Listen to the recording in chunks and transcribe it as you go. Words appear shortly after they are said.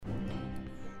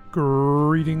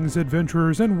Greetings,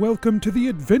 adventurers, and welcome to the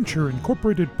Adventure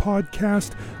Incorporated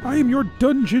podcast. I am your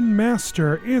dungeon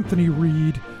master, Anthony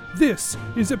Reed. This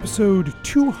is episode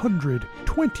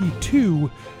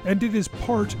 222, and it is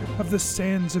part of the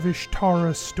Sands of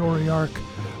Ishtara story arc.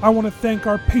 I want to thank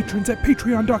our patrons at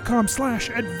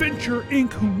patreon.com/Adventure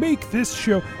Inc. who make this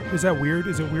show. Is that weird?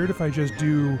 Is it weird if I just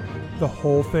do the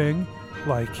whole thing?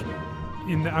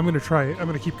 I'm going to try it. I'm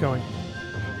going to keep going.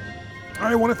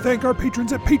 I want to thank our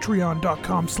patrons at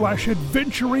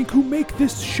patreon.com/Adventure Inc. who make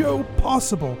this show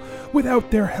possible. Without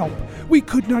their help, we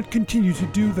could not continue to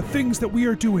do the things that we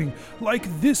are doing, like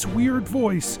this weird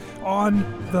voice on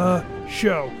the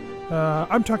show.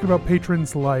 I'm talking about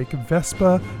patrons like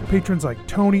Vespa, patrons like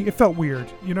Tony. It felt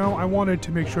weird, you know? I wanted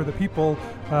to make sure that people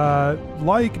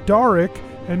like Daric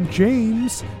and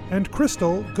James and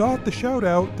Crystal got the shout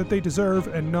out that they deserve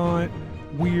and not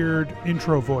weird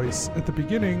intro voice at the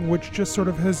beginning, which just sort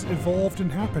of has evolved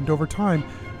and happened over time,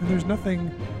 and there's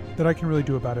nothing that I can really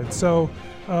do about it. So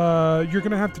you're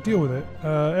gonna have to deal with it,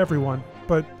 everyone,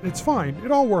 but it's fine.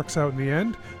 It all works out in the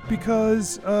end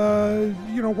because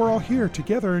we're all here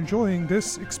together enjoying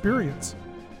this experience.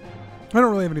 I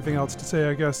don't really have anything else to say,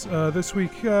 I guess. This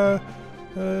week,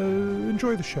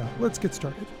 enjoy the show. Let's get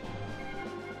started.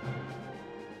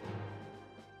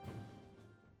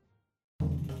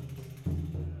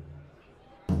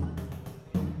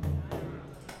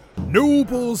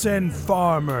 Nobles and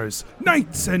farmers,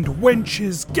 knights and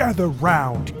wenches, gather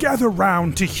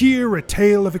round to hear a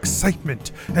tale of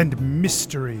excitement and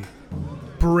mystery.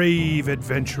 Brave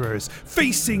adventurers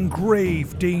facing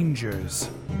grave dangers.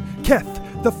 Keth,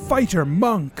 the fighter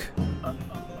monk.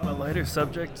 A lighter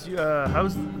subject,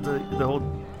 how's the whole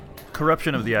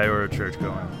corruption of the Iora Church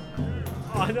going?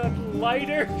 On a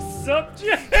lighter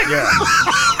subject? Yeah.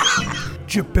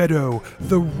 Geppetto,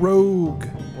 the rogue.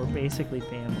 We're basically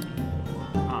family.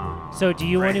 So do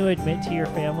you want to admit to your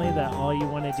family that all you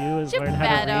want to do is learn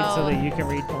how to read so that you can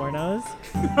read pornos?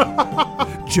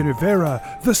 Genevera,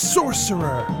 the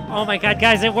sorcerer. Oh my god,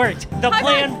 guys, it worked. The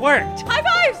plan worked. High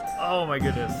fives! Oh my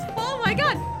goodness. Oh my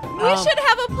god. We should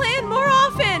have a plan more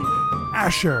often.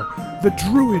 Asher, the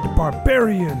druid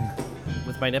barbarian.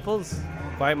 With my nipples?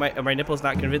 Why are my nipples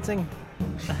not convincing?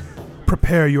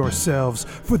 Prepare yourselves,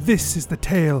 for this is the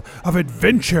tale of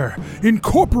Adventure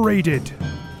Incorporated.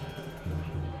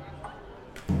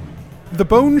 The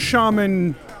Bone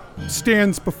Shaman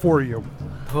stands before you.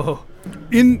 Oh.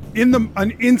 In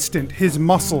an instant, his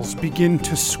muscles begin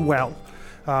to swell.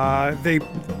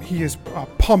 He is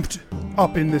pumped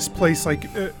up in this place, like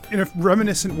in a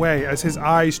reminiscent way, as his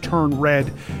eyes turn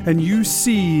red, and you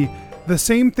see the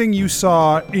same thing you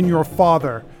saw in your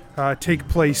father take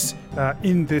place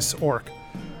in this orc.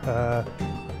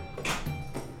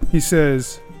 He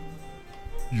says,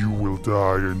 "You will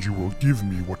die, and you will give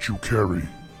me what you carry.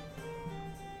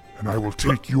 And I will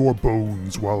take your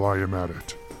bones while I am at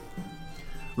it."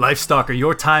 Lifestalker,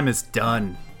 your time is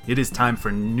done. It is time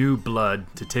for new blood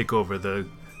to take over the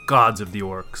gods of the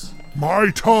orcs. My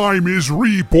time is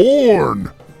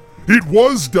reborn! It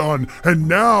was done, and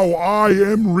now I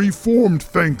am reformed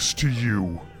thanks to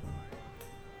you.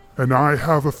 And I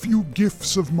have a few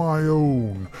gifts of my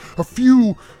own, a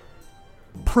few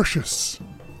precious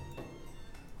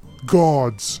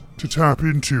gods to tap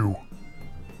into.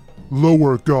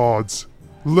 Lower gods,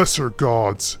 lesser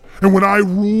gods. And when I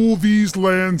rule these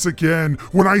lands again,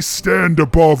 when I stand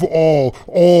above all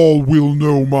will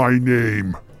know my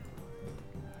name.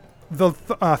 The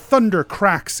thunder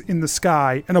cracks in the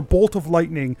sky, and a bolt of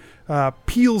lightning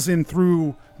peels in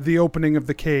through the opening of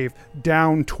the cave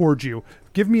down towards you.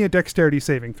 Give me a dexterity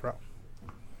saving throw.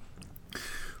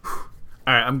 All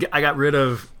right, I got rid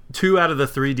of 2 out of the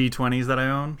 3 D20s that I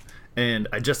own, and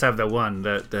I just have the one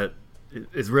that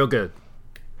is real good.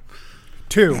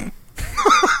 2.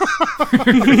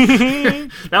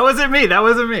 That wasn't me.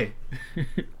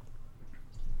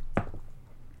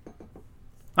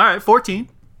 All right, 14.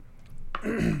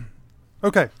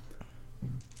 Okay.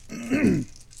 The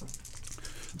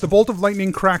bolt of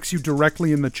lightning cracks you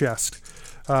directly in the chest,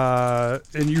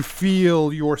 and you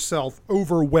feel yourself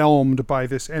overwhelmed by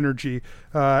this energy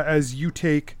as you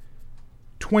take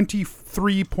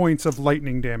 23 points of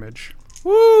lightning damage.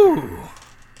 Woo!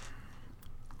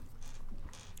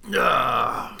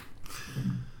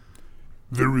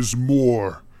 There is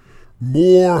more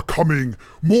coming,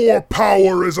 more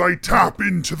power as I tap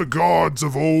into the gods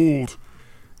of old.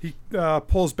 He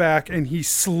pulls back and he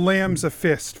slams a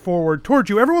fist forward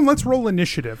towards you. Everyone, let's roll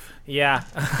initiative. Yeah.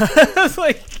 It's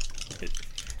like,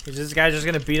 is this guy just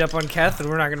going to beat up on Keth and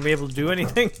we're not going to be able to do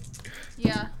anything?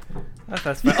 Yeah.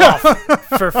 That's fine. Oh,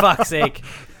 for fuck's sake.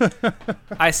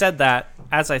 I said that.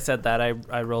 as I said that,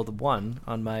 I rolled a 1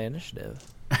 on my initiative.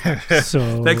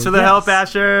 So Thanks for the help,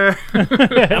 Asher.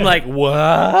 I'm like, what?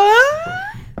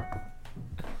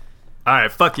 All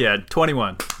right, fuck yeah,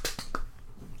 21.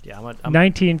 Yeah,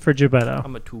 19 for Gebetto.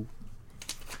 I'm a 2.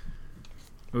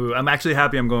 Ooh, I'm actually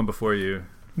happy I'm going before you.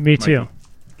 Me too.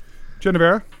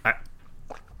 Genevera?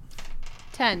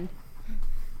 10.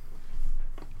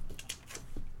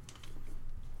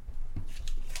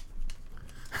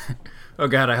 Oh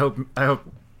god, I hope.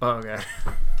 Oh god.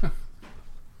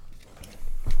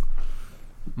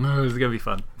 No, this is gonna be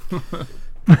fun.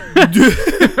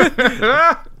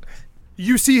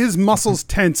 You see his muscles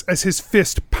tense as his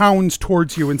fist pounds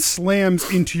towards you and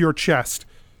slams into your chest.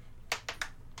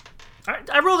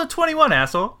 I rolled a 21,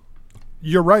 asshole.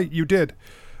 You're right, you did.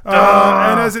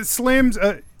 And as it slams,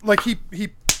 like he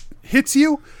hits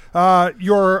you,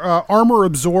 your armor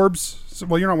absorbs.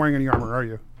 Well, you're not wearing any armor, are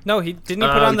you? No, he didn't. He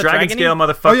put on the dragon scale,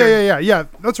 motherfucker. Oh yeah.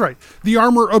 That's right. The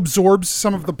armor absorbs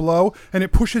some of the blow, and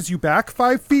it pushes you back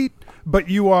 5 feet, but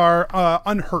you are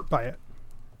unhurt by it.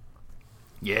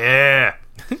 Yeah.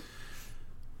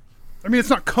 I mean, it's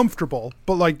not comfortable,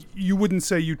 but like you wouldn't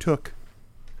say you took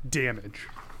damage.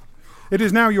 It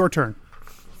is now your turn.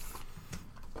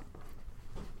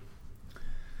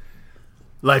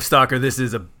 Lifestalker, this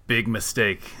is a big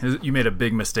mistake. You made a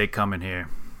big mistake coming here.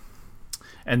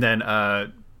 And then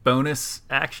bonus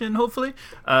action, hopefully.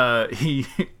 He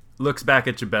looks back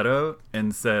at Gebetto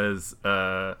and says,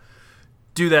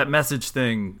 do that message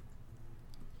thing.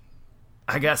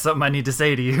 I got something I need to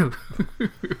say to you.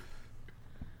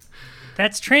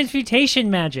 That's transmutation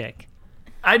magic.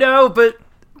 I know, but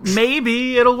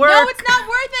maybe it'll work. No, it's not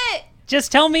worth it.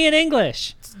 Just tell me in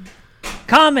English.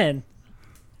 Common.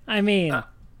 I mean...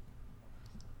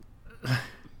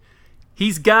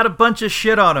 He's got a bunch of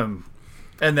shit on him.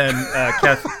 And then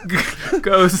Keth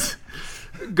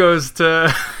goes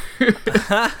to...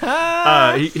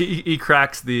 he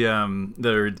cracks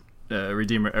the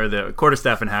Redeemer, or the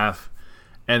quarterstaff in half,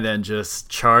 and then just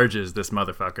charges this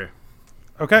motherfucker.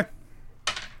 Okay.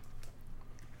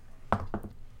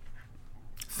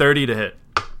 30 to hit.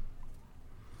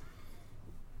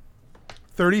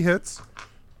 30 hits.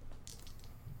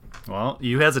 Well,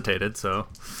 you hesitated, so...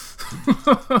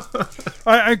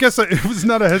 I guess it was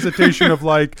not a hesitation of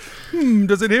like,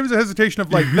 does it? It was a hesitation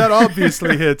of like, that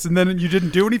obviously hits, and then you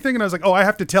didn't do anything, and I was like, oh, I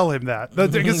have to tell him that. I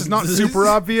guess it's not super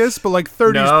obvious, but like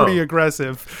 30 is pretty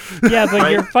aggressive. Yeah, but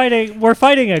we're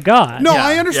fighting a god. No,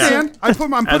 I understand. Yeah.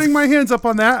 I'm putting my hands up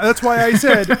on that. That's why I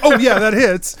said, oh yeah, that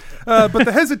hits. But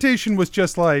the hesitation was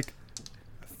just like,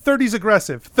 30's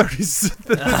aggressive.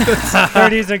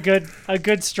 30's a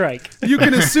good strike. You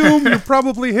can assume you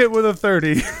probably hit with a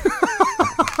 30.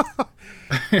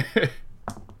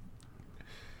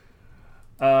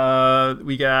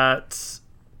 We got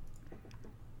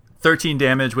 13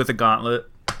 damage with a gauntlet.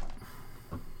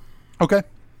 Okay.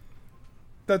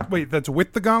 That's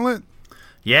with the gauntlet?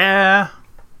 Yeah.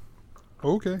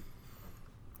 Okay.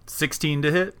 16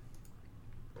 to hit.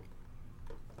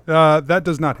 That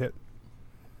does not hit.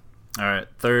 All right,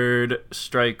 third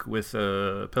strike with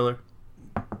a pillar.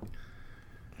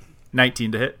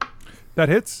 19 to hit. That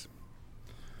hits.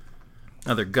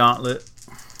 Another gauntlet.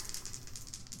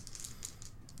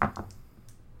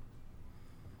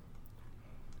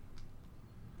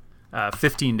 Uh,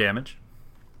 15 damage.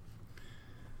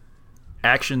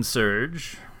 Action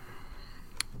surge.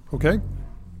 Okay.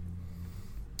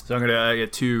 So I'm gonna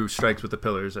get 2 strikes with the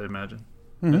pillars, I imagine.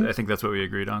 Mm-hmm. I think that's what we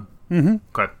agreed on. Mm-hmm.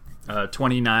 Okay.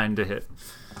 29 to hit.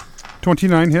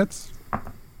 29 hits.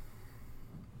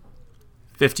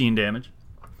 15 damage.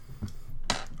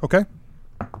 Okay.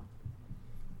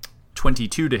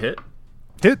 22 to hit.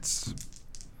 Hits.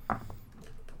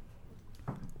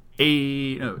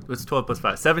 What's 12 plus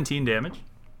 5? 17 damage.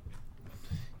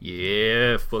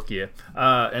 Yeah, fuck yeah.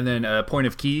 And then a point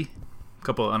of key. A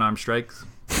couple unarmed strikes.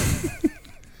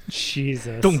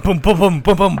 Jesus. Boom, boom, boom, boom,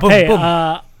 boom, boom, boom, hey,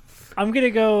 boom. I'm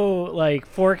gonna go like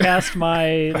forecast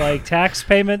my like tax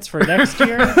payments for next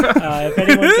year. If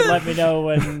anyone could let me know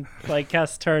when like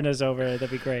Keth's turn is over,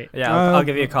 that'd be great. Yeah, I'll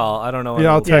give you a call. I don't know.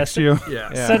 Yeah, I'll text you.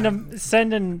 Yeah.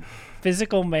 Send in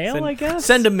physical mail, I guess.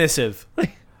 Send a missive.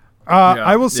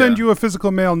 I will send you a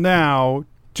physical mail now.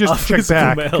 Just to check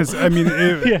back, because I mean,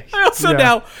 I also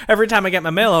now every time I get my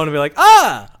mail, I want to be like,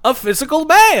 a physical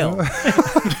mail.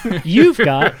 You've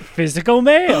got physical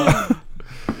mail.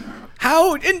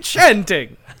 How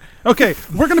enchanting! Okay,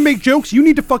 we're gonna make jokes. You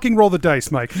need to fucking roll the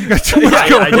dice, Mike. You got too much Yeah,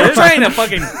 going. We're trying to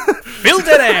fucking build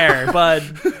it air, bud.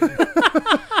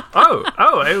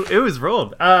 It was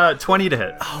rolled. 20 to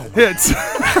hit. Hits.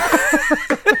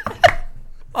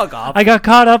 Fuck off. I got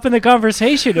caught up in the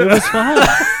conversation. It was fun.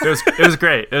 It was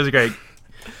great. It was great.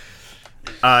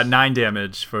 9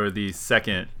 damage for the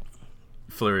second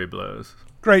flurry blows.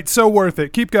 Great, so worth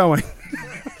it. Keep going.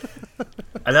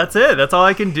 And that's it. That's all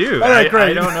I can do. All right,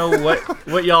 great. I don't know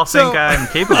what y'all think I'm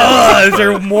capable Is of.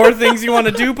 there more things you want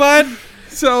to do, bud?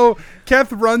 So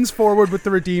Keth runs forward with the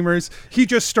Redeemers. He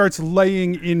just starts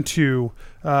laying into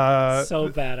So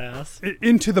badass.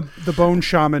 into the Bone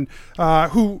Shaman,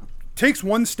 who takes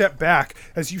one step back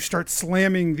as you start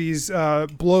slamming these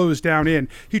blows down in.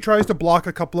 He tries to block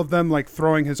a couple of them, like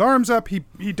throwing his arms up. He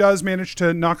does manage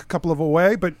to knock a couple of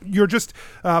away, but you're just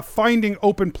finding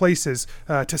open places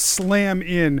to slam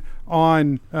in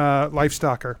on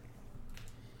Lifestalker.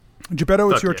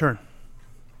 Gebetto, it's your turn.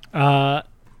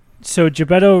 So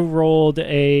Gebetto rolled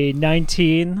a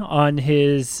 19 on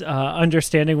his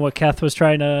understanding what Keth was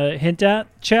trying to hint at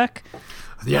check.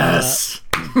 Yes.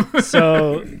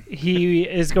 So he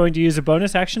is going to use a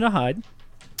bonus action to hide.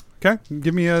 Okay,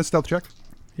 give me a stealth check.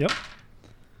 Yep.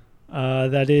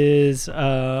 That is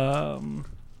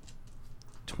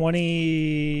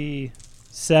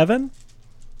 27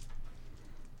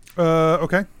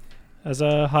 Okay. as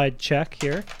a hide check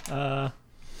here.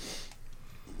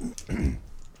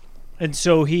 And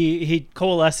so he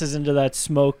coalesces into that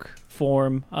smoke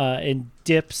form and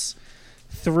dips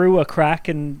through a crack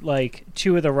in like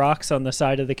 2 of the rocks on the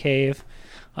side of the cave,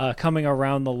 coming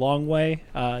around the long way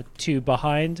to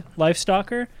behind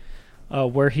Lifestalker,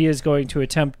 where he is going to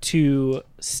attempt to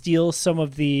steal some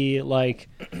of the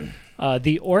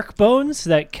the orc bones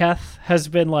that Keth has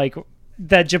been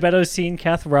that Gebetto's seen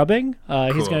Keth rubbing.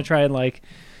 He's going to try and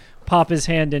pop his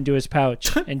hand into his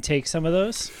pouch and take some of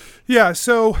those. Yeah,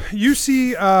 so you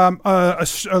see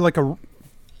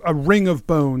a ring of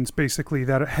bones, basically,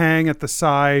 that hang at the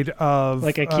side of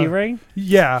Like a key ring?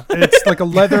 Yeah, it's like a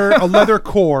leather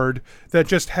cord that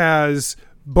just has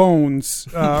bones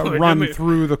run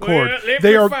through the cord.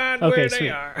 They are Okay,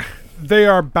 sweet. they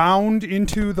are bound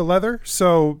into the leather,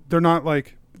 so they're not you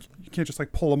can't just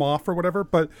pull them off or whatever.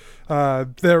 But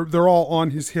they're all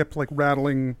on his hip,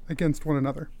 rattling against one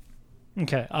another.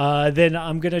 Okay, then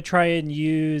I'm going to try and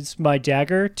use my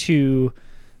dagger to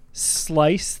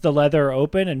slice the leather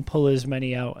open and pull as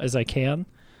many out as I can.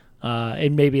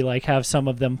 And maybe have some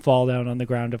of them fall down on the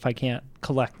ground if I can't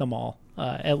collect them all.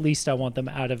 At least I want them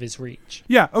out of his reach.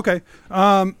 Yeah, okay.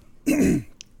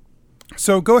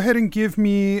 So go ahead and give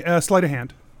me a sleight of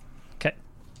hand. Okay.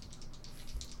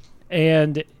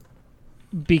 And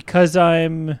because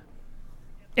am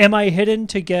I hidden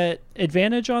to get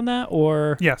advantage on that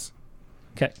or? Yes.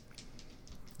 Okay.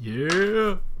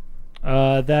 Yeah.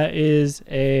 That is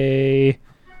a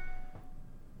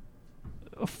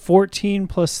 14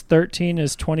 plus 13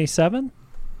 is 27.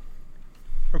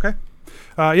 Okay.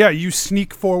 Yeah, you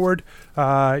sneak forward,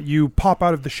 you pop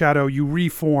out of the shadow, you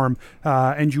reform,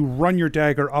 and you run your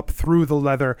dagger up through the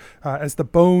leather as the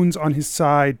bones on his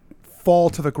side fall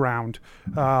to the ground.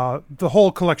 The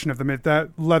whole collection of them, that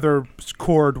leather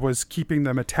cord was keeping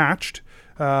them attached,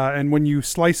 and when you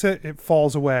slice it, it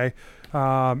falls away.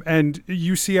 And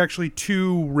you see actually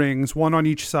 2 rings, one on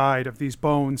each side of these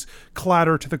bones,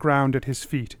 clatter to the ground at his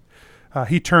feet.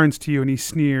 He turns to you and he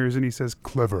sneers and he says,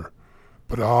 Clever,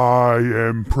 but I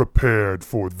am prepared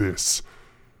for this.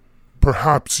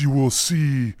 Perhaps you will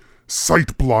see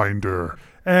Sightblinder.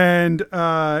 And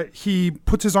he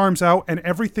puts his arms out and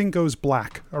everything goes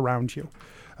black around you.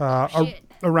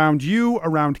 Around you,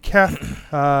 around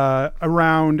Keth,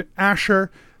 around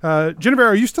Asher. Jennifer,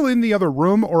 are you still in the other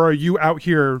room or are you out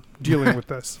here dealing with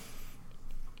this?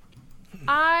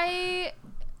 I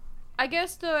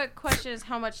guess the question is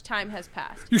how much time has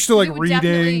passed. You're still We would reading.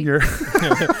 definitely- You're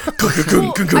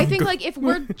Well, I think if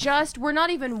we're not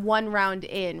even 1 round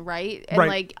in, right? And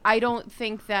Right. I don't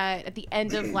think that at the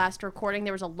end of last recording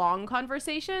there was a long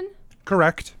conversation.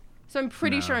 correct. So I'm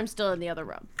pretty sure I'm still in the other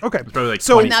room. Okay. Probably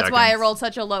So- 20 And that's why I seconds. rolled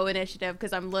such a low initiative,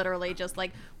 because I'm literally just what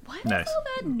Nice. is all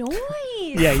that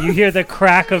noise? Yeah, you hear the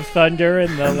crack of thunder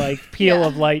and the peal Yeah.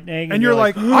 of lightning. And you're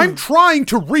like, I'm trying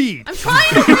to read. I'm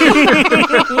trying to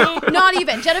read. Not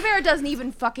even. Jennifer doesn't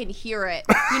even fucking hear it.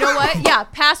 You know what? Yeah,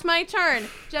 past my turn.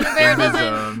 Jennifer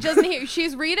doesn't hear.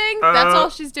 She's reading. That's all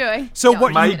she's doing. So No,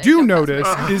 what I'm you kidding. do Don't notice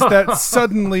trust me. is that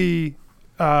suddenly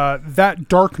that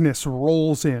darkness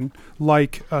rolls in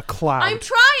like a cloud. I'm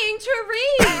trying to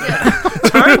read.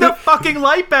 Turn the fucking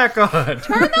light back on.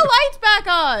 Turn the lights back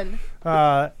on.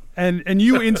 and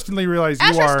you instantly realize you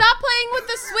Asher, are. stop playing with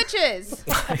the switches.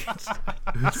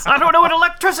 I don't know what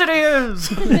electricity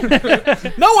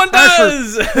is. No one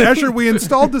does. Asher, we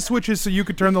installed the switches so you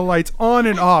could turn the lights on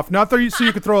and off, not so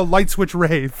you could throw a light switch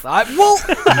rave.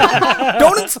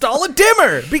 Don't install a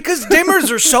dimmer because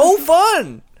dimmers are so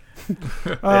fun.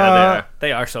 Yeah,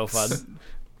 They are so fun.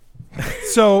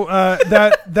 So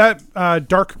that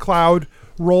dark cloud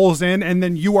rolls in, and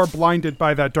then you are blinded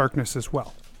by that darkness as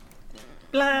well.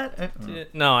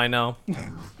 No, I know.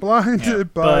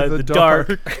 Blinded by the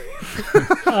dark.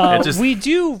 We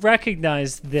do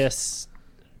recognize this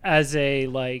as a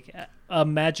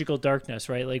magical darkness,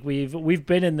 right? Like we've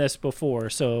been in this before,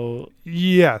 so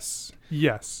Yes.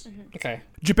 Okay.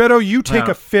 Geppetto, you take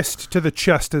Wow. a fist to the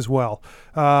chest as well.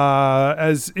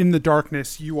 As in the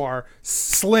darkness, you are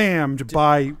slammed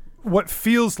by what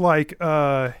feels like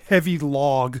a heavy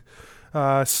log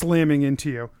slamming into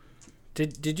you.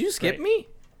 Did you skip me?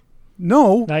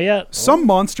 No. not yet. Some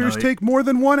monsters No, take more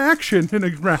than one action in a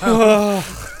round.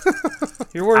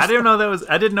 You're worse. I didn't know that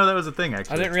was a thing.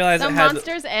 Actually, I didn't realize Some it had.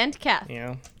 monsters and cats.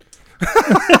 Yeah.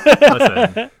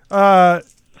 Listen,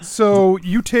 So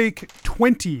you take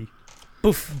 20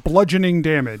 Boof. bludgeoning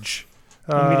damage.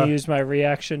 I'm going to use my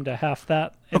reaction to half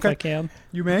that if okay. I can.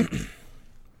 You may.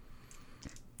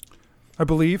 I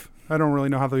believe. I don't really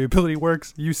know how the ability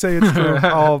works. You say it's true.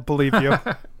 I'll believe you.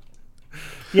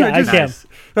 Yeah, I can.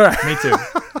 nice. Me too.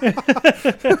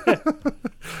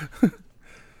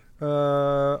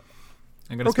 I'm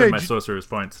gonna Okay, spend my sorcerer's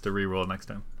points to reroll next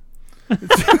time.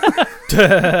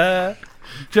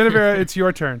 Genevera, it's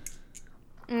your turn.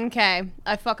 Okay,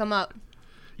 I fuck him up.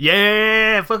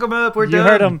 Yeah, fuck him up. We're You done.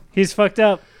 heard him. He's fucked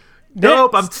up.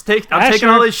 Nope, I'm taking Asher.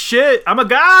 all his shit. I'm a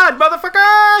god,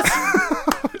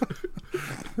 motherfuckers.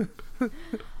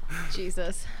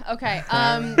 Jesus. Okay.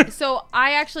 So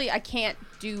I can't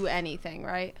do anything,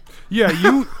 right? Yeah,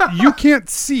 you can't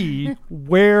see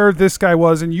where this guy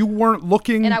was, and you weren't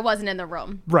looking And I wasn't in the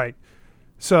room. right.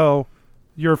 So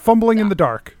you're fumbling in the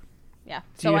dark. Yeah.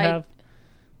 Do So you I have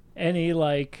any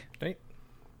Right.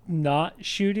 not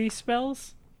shooty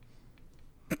spells?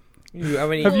 You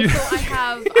have any? Have you- so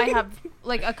I have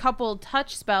like a couple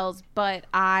touch spells, but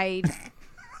I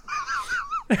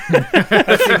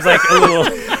That seems like a little.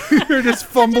 You're just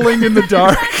fumbling in the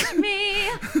dark. touch me.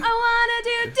 I wanna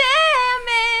do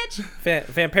damage.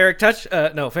 Vampiric touch?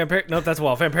 No. Vampiric. Nope, that's a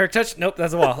wall. Vampiric touch? Nope,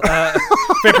 that's a wall.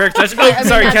 Vampiric touch? Oh, I mean,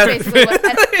 sorry, that's Cat. basically what,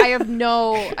 and I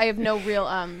have no real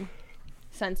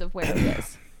sense of where it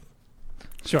is.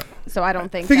 Sure. So I don't I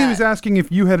think think he that- was asking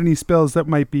if you had any spells that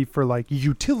might be for like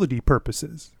utility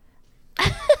purposes.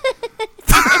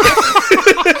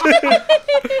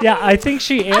 Yeah, I think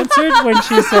she answered when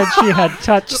she said she had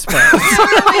touch spells.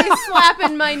 really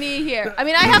slapping my knee here. I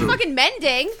mean, I have fucking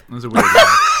mending. That was a weird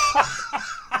one.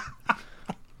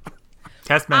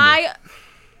 Cast mending.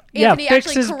 Yeah, Anthony, fix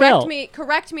actually his belt.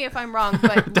 correct me if I'm wrong,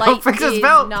 but Don't fix his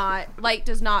belt. light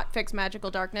does not fix magical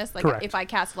darkness. Like Correct. if I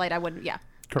cast light, I wouldn't. Yeah,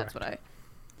 Correct. that's what I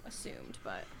assumed.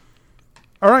 But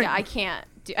All right. yeah, I can't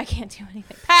do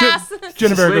anything. Pass.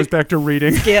 Genevera goes Sweet. back to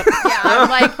reading. Skip. Yeah, I'm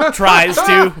like Tries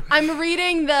to. I'm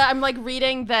reading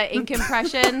the ink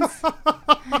impressions.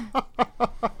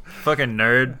 Fucking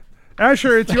nerd.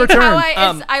 Asher, it's your It's how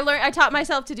turn. I taught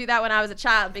myself to do that when I was a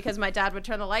child because my dad would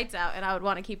turn the lights out and I would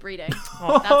want to keep reading. That's a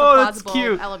Oh, that's plausible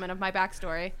cute. element of my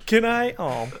backstory. Can I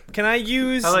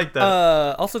use? I like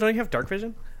that. Also, don't you have dark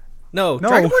vision? No, No.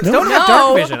 Dragonborns No. don't have No,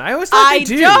 dark vision. I always thought I they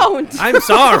do. don't. I'm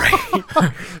sorry.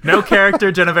 No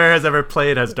character Genevera has ever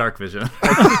played has dark vision.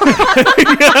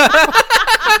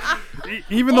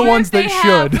 Even the Or ones if they that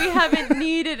have, should. we haven't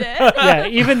needed it. Yeah,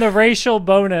 even the racial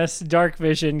bonus dark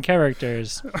vision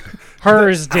characters.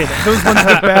 Hers didn't. Those ones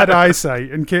have bad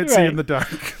eyesight and can't see Right. in the dark.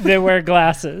 They wear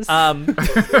glasses. Can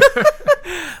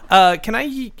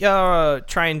I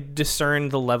try and discern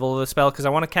the level of the spell? Because I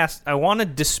want to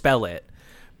dispel it,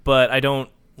 but I don't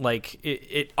like it.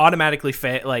 It automatically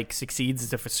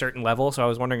succeeds at a certain level. So I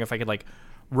was wondering if I could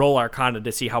roll Arcana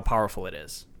to see how powerful it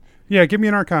is. Yeah, give me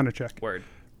an Arcana check. Word.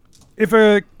 If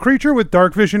a creature with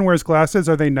dark vision wears glasses,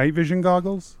 are they night vision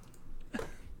goggles?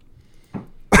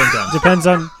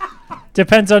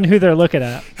 Depends on who they're looking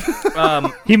at.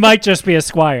 He might just be a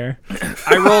squire.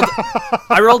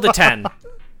 I rolled a 10.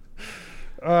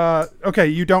 Okay,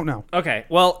 you don't know. Okay.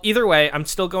 Well, either way, I'm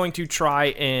still going to try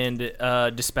and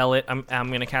dispel it. I'm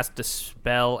going to cast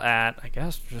dispel at, I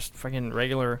guess, just freaking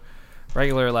regular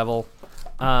level.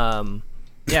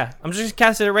 Yeah, I'm just going to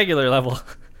cast it at regular level.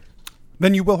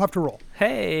 Then you will have to roll.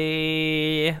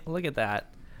 Hey, look at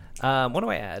that. What do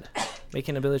I add? Make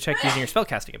an ability check using your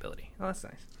spellcasting ability. Oh, that's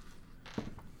nice.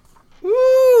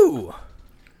 Woo!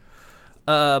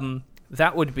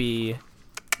 That would be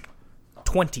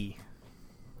 20.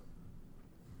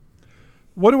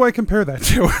 What do I compare that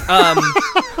to?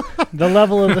 The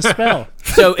level of the spell.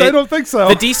 So I don't think so.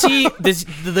 The DC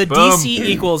the DC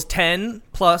equals 10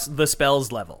 plus the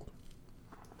spell's level.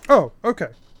 Oh, okay.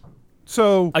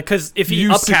 So Because if he You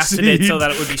upcasted it succeed. so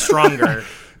that it would be stronger.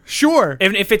 sure.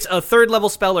 If it's a 3rd level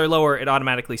spell or lower, it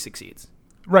automatically succeeds.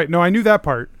 Right. No, I knew that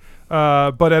part.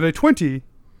 But at a 20,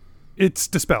 it's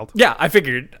dispelled. Yeah, I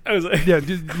figured. I was like, Yeah,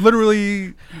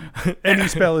 literally any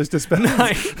spell is dispelled.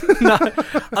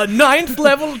 a 9th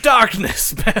level darkness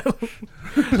spell.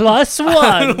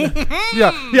 +1.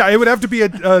 Yeah, it would have to be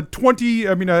a 20,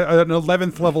 an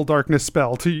 11th level darkness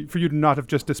spell for you to not have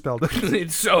just dispelled it.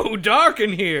 It's so dark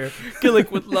in here.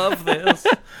 Gillick would love this.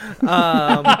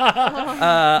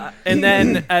 And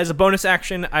then, as a bonus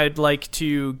action, I'd like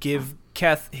to give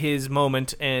Keth his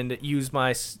moment and use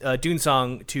my Dune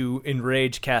Song to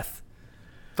enrage Keth.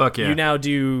 Fuck yeah. You now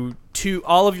do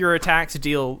all of your attacks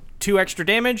deal 2 extra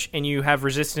damage, and you have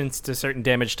resistance to certain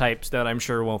damage types that I'm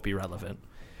sure won't be relevant.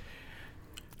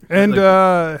 And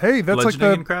hey, that's like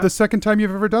bludgeoning and crap? the second time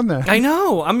you've ever done that. I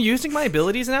know. I'm using my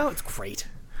abilities now. It's great.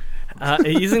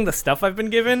 Using the stuff I've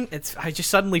been given, I just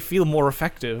suddenly feel more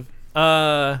effective.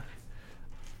 I'm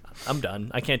done.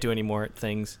 I can't do any more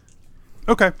things.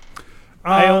 Okay.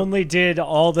 I only did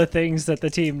all the things that the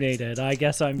team needed. I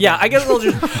guess I'm Yeah, done. I guess I'm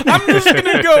just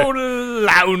gonna go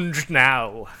lounge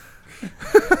now.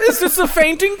 Is this a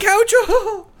fainting couch?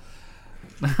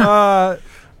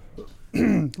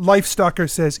 Lifestalker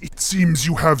says, It seems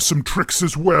you have some tricks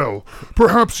as well.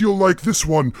 Perhaps you'll like this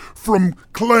one from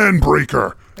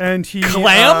Clanbreaker. and he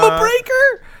Clam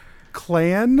breaker?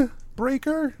 Clan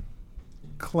breaker,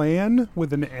 clan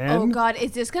with an N. Oh God,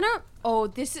 is this gonna? Oh,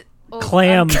 this is. Oh,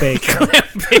 Clam baker.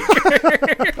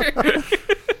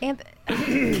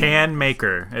 Can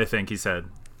maker, I think he said.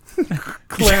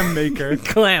 Clam maker.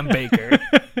 Clam baker.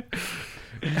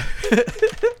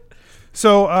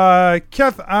 So,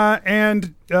 Keth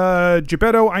and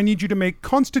Gebetto, I need you to make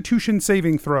Constitution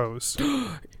saving throws.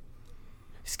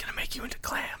 He's gonna make you into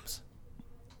clams.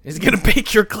 He's gonna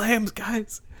bake your clams,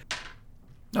 guys.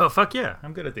 Oh, fuck yeah.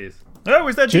 I'm good at these. Oh,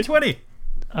 where's that D20?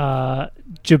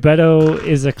 Gebetto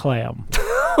is a clam.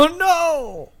 Oh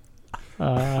no!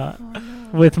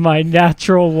 With my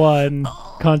natural 1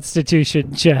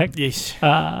 Constitution check, Yes.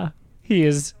 he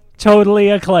is totally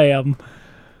a clam.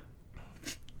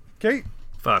 Okay,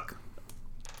 Fuck.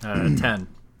 10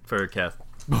 for Keth.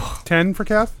 10 for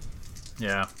Keth.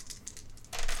 Yeah.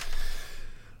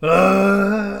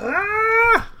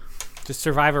 Just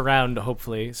survive a round,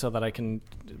 hopefully, so that I can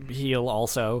heal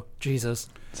also. Jesus.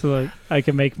 So that I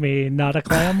can make me not a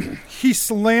clam. He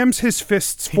slams his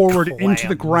fists forward into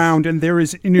the clams. ground, and there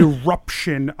is an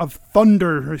eruption of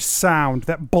thunder sound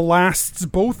that blasts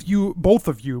both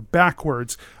of you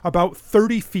backwards about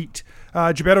 30 feet.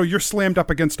 Gebetto, you're slammed up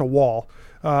against a wall.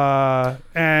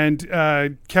 And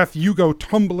Keth, you go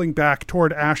tumbling back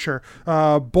toward Asher.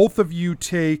 Both of you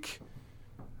take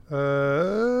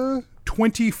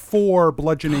 24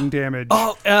 bludgeoning damage.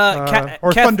 Oh,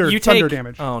 or Keth, thunder you thunder take-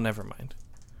 damage. Oh, never mind.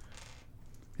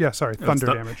 Yeah, sorry, thunder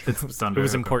damage. It's thunder. It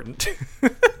was okay. important.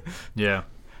 Yeah.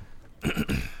 Do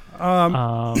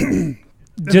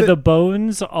the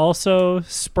bones also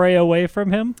spray away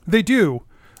from him? They do.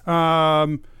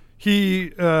 Lifestalker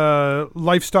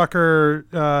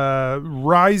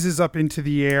rises up into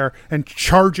the air and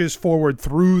charges forward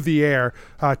through the air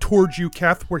towards you,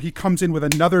 Keth, where he comes in with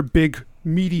another big,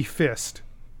 meaty fist.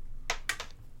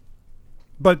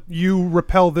 But you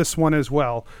repel this one as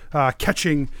well,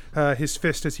 catching his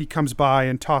fist as he comes by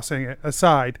and tossing it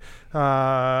aside.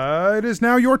 It is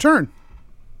now your turn.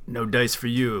 No dice for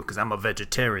you, because I'm a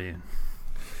vegetarian.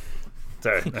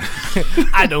 Sorry.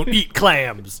 I don't eat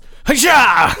clams.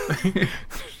 Hasha! It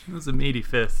was a meaty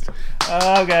fist.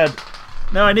 Oh, God.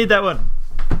 No, I need that one.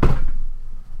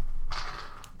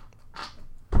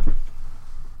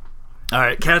 All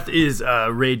right, Keth is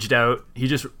raged out. He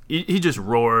just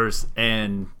roars,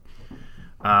 and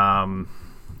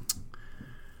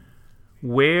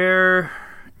where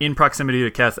in proximity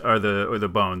to Keth are the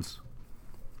bones?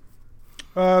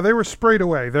 They were sprayed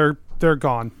away. They're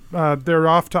gone. They're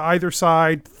off to either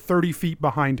side, 30 feet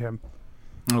behind him.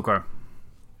 Okay.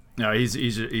 No, he's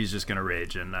just gonna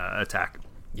rage and attack.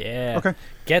 Yeah. Okay.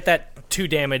 Get that 2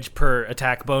 damage per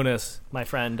attack bonus, my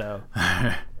friendo.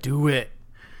 Do it.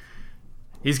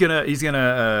 He's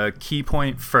gonna key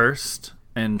point first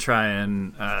and try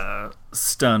and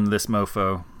stun this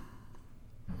mofo.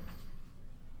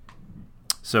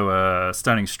 So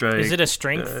stunning strike. Is it a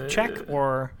strength check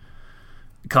or?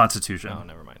 Constitution? Oh,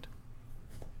 never mind.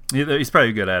 He's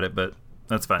probably good at it, but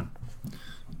that's fine.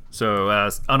 So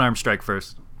unarmed strike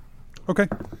first. Okay.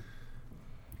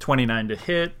 29 to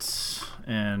hit,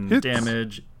 and Hits.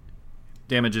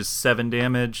 damage is 7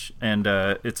 damage, and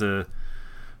it's a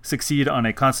succeed on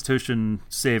a Constitution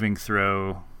saving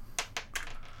throw,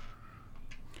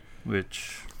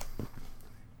 which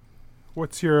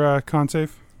What's your con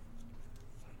save?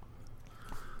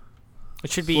 It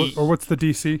should be. Or what's the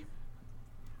DC?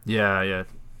 yeah,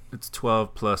 it's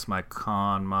 12 plus my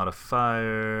con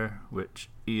modifier, which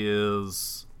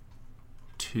is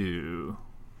 2,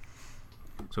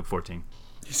 so 14.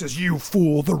 He says, "You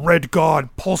fool, the red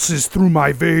god pulses through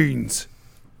my veins."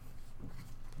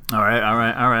 All right.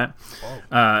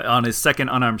 On his second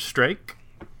unarmed strike,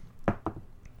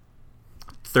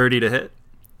 30 to hit,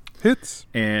 Hits.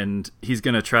 and he's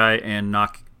gonna try and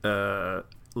knock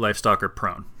Lifestalker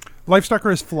prone.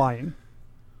 Lifestalker is flying.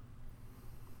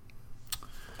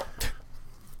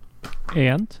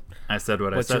 And I said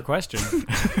what What's I your said. question?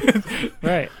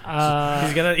 right,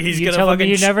 He's you gonna telling me fucking.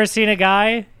 you never seen a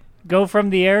guy go from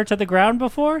the air to the ground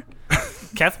before?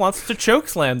 Keth wants to choke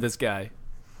slam this guy.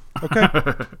 Okay.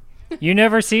 You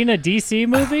never seen a DC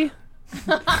movie?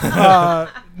 Not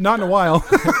in a while.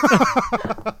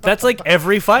 That's like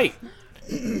every fight.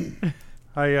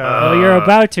 Oh, you're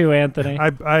about to, Anthony.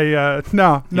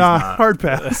 No, not. hard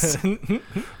pass.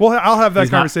 Well, I'll have that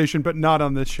He's not. conversation, but not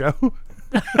on this show.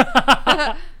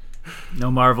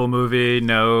 No Marvel movie,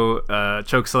 no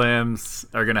choke slams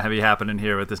are gonna be happening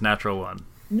here with this natural one.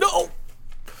 No.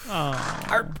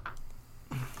 Oh.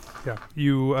 Yeah,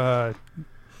 you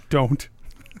don't.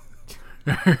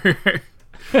 All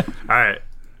right.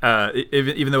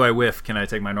 Even though I whiff, can I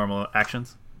take my normal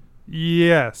actions?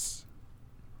 Yes.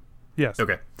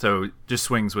 Okay, so just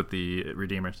swings with the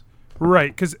Redeemers.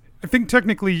 Right, because I think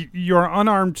technically your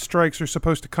unarmed strikes are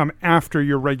supposed to come after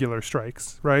your regular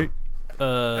strikes, right?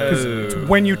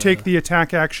 When you take the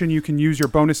attack action, you can use your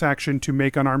bonus action to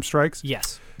make unarmed strikes.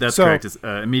 Yes. That's So- correct. It's,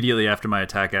 immediately after my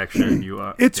attack action, you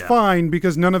are. It's yeah. fine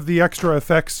because none of the extra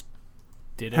effects,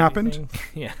 Did Happened? anything?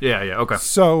 Yeah. Yeah. Okay.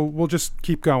 so we'll just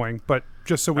keep going. But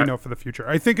just so we know for the future,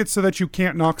 I think it's so that you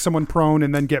can't knock someone prone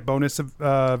and then get bonus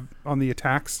on the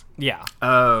attacks. Yeah.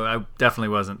 Oh, I definitely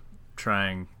wasn't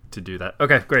trying to do that.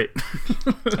 Okay, great.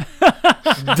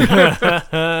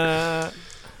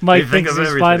 Mike You think thinks of he's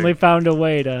everything. finally found a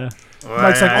way to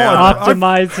Mike's like, oh,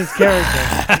 optimize his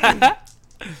character.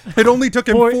 It only took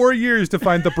him Boy. 4 years to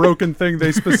find the broken thing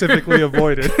they specifically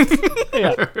avoided.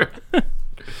 Yeah.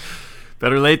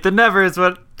 Better late than never is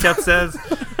what Kep says.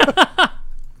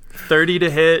 30 to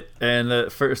hit, and the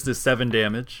first is 7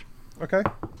 damage. Okay.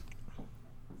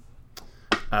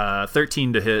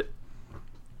 13 to hit,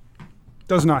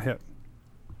 Does not hit.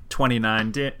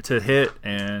 29 to hit,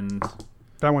 and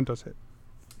That one does hit.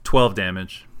 12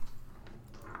 damage.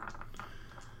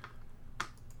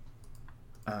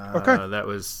 Okay. That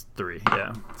was 3,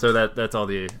 yeah. So that's all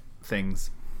the things.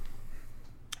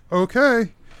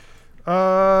 Okay.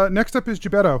 Next up is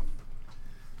Gebetto.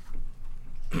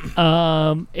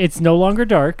 It's no longer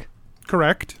dark.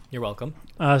 Correct. You're welcome.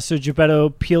 So Geppetto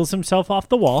peels himself off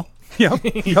the wall. Yep.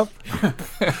 Yep.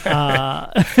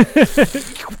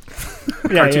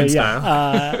 Cartoon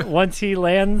style. Once he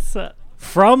lands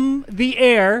from the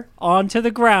air onto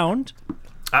the ground.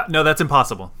 No, that's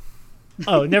impossible.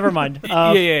 Oh, never mind.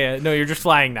 Yeah. No, you're just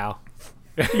flying now.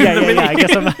 Yeah. I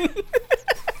guess I'm.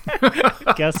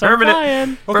 Guess I'm Permanent. flying.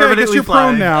 Okay, I guess Permanently you're flying.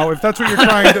 prone now. If that's what you're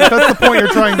trying to, if that's the point you're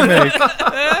trying to make.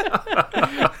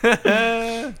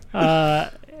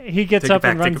 He gets Take it up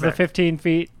and back, take runs it the back. 15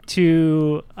 feet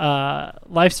to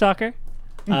Lifestalker,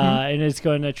 and is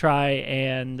going to try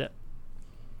and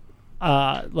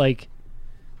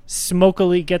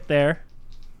smokily get there,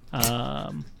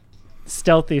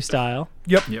 stealthy style.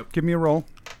 Yep. Yep. Give me a roll.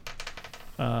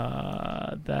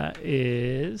 That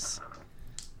is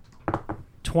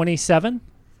 27,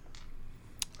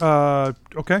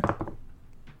 Okay.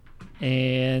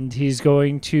 and he's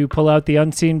going to pull out the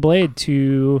unseen blade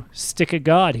to stick a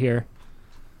god here,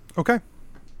 Okay.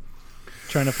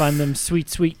 trying to find them sweet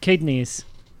kidneys.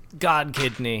 God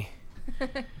kidney.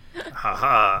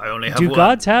 Haha, I only have Do one.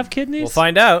 gods have kidneys? We'll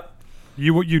find out.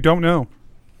 You don't know.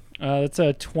 That's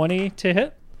a 20 to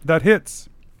hit. That hits.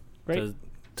 Great.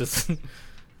 Does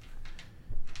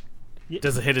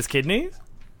does it hit his kidneys?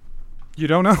 You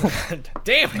don't know.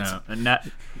 Damn it. No, and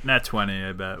nat 20,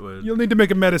 I bet would. You'll need to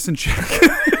make a medicine check.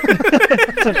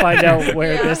 To find out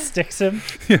where this sticks him.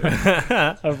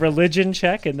 A religion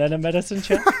check and then a medicine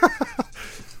check.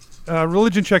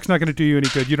 Religion check's not going to do you any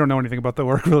good. You don't know anything about the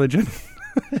word religion.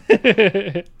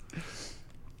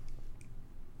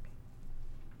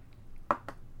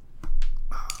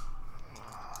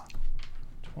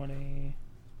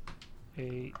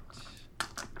 8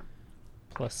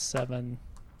 plus 7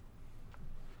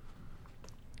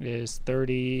 is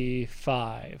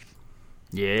 35.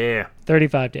 Yeah.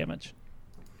 35 damage.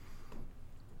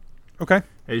 Okay.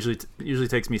 It usually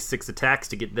takes me 6 attacks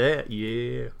to get that.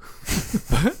 Yeah.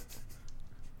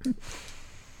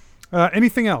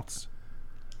 Anything else?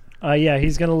 Yeah,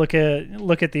 he's gonna look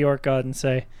at the orc god and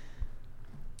say,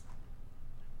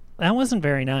 "That wasn't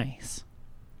very nice."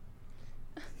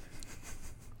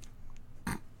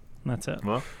 That's it.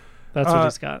 Well, That's what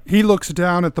he's got. He looks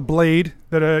down at the blade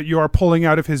that you are pulling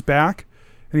out of his back,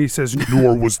 and he says,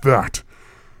 Nor was that.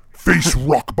 Face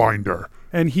Rockbinder.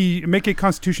 and he make a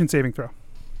Constitution saving throw.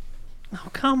 Oh,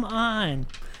 come on.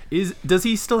 does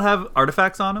he still have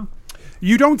artifacts on him?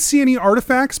 You don't see any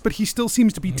artifacts, but he still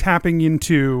seems to be tapping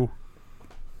into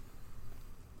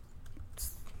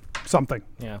something.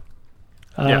 Yeah.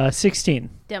 Yeah. 16.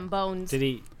 Dem bones. Did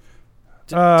he?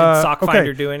 Did Sockfinder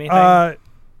okay. do anything?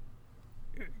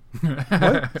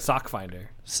 Sockfinder.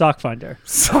 Sockfinder.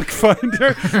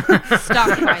 Sockfinder.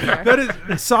 Stockfinder. That is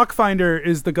Sockfinder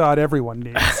is the god everyone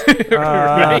needs.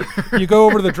 Right. You go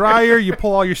over to the dryer, you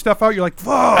pull all your stuff out. You're like,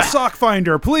 "Oh,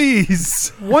 Sockfinder, please,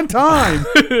 one time."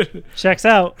 Checks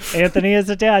out. Anthony is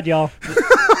a dad, y'all.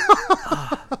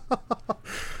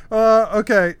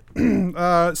 Okay.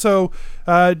 So,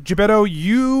 Gebetto,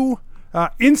 you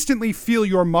instantly feel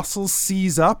your muscles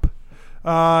seize up.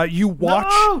 You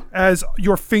watch as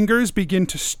your fingers begin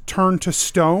to turn to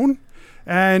stone,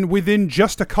 and within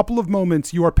just a couple of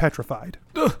moments, you are petrified.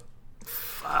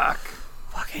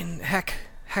 Fucking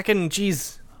heckin'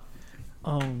 jeez.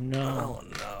 Oh, no. Oh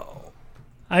no.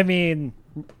 I mean,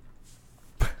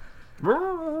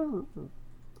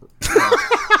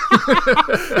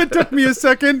 It took me a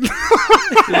second.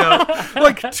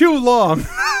 Like, too long.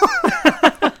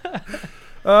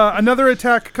 Another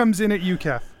attack comes in at you,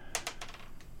 Kath.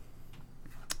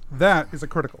 That is a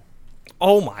critical.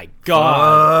 Oh my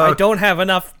god. I don't have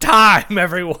enough time,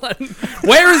 everyone.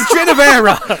 Where is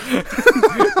Genevera?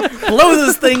 Blow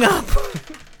this thing up.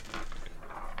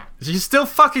 She's still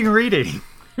fucking reading.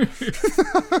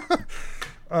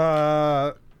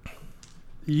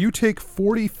 You take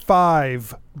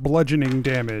 45 bludgeoning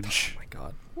damage. Oh my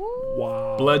god.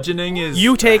 wow. Bludgeoning is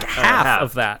You take half. half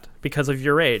of that because of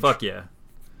your age. Fuck yeah.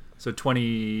 So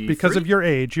 20. Because of your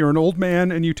age, you're an old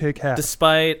man and you take half.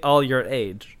 Despite all your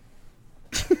age.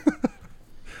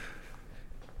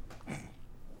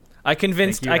 I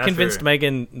convinced After-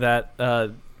 Megan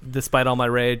that despite all my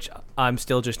rage, I'm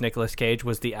still just Nicolas Cage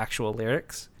was the actual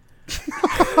lyrics.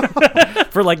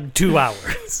 For like 2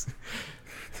 hours.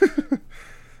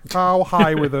 How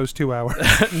high were those 2 hours?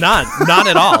 Not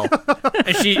at all.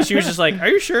 And she was just like, "Are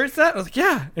you sure it's that?" I was like,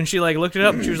 "Yeah." And she like looked it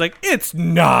up and she was like, "It's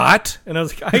not." And I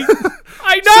was like,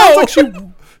 I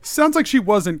know. Sounds like she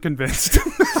wasn't convinced.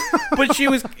 But she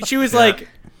was like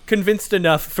convinced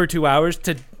enough for 2 hours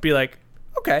to be like,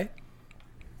 "Okay."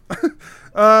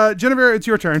 Jennifer, it's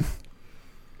your turn.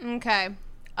 Okay.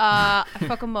 I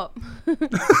fuck him up.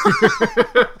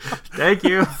 Thank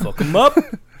you. Fuck him up.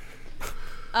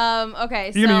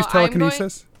 Okay, so You're gonna use I'm going...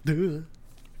 telekinesis?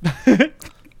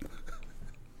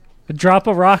 Drop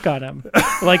a rock on him.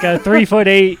 Like a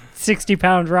 3'8",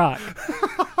 60-pound rock.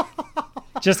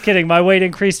 Just kidding. My weight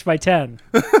increased by 10.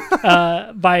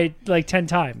 By like 10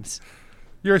 times.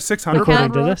 You're a 600 According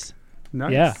pound to rock? this.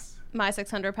 Nice. Yeah. My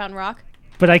 600-pound rock.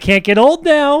 But I can't get old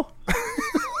now.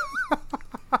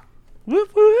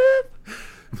 Whoop whoop.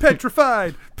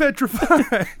 Petrified.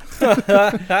 The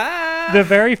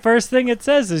very first thing it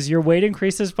says is your weight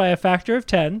increases by a factor of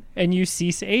 10 and you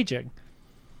cease aging.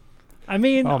 I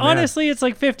mean, Oh, man. honestly, it's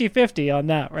like 50-50 on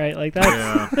that, right? Like that.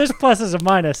 Yeah. There's pluses and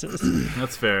minuses.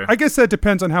 That's fair. I guess that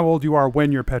depends on how old you are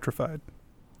when you're petrified.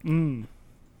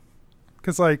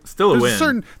 Because like, Still a there's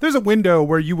win. a window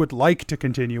where you would like to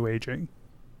continue aging.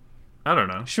 I don't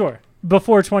know. Sure.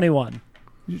 Before 21.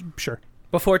 Sure.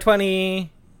 Before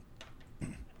 20.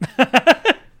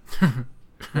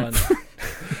 One.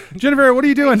 Jennifer, what are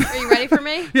you doing? Are you ready for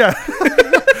me? Yeah.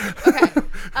 Okay.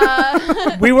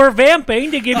 We were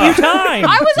vamping to give you time.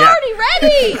 I was already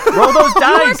ready. Roll those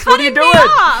dice. What are you Cutting me doing?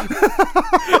 off.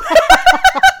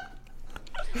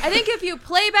 I think if you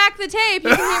play back the tape,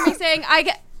 you can hear me saying,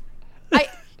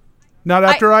 Not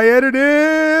after I edit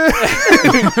it.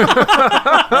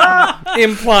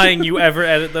 Implying you ever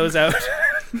edit those out.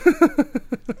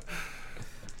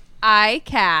 I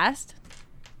cast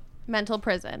Mental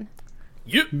Prison.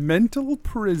 Mental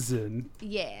prison.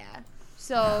 Yeah.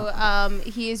 So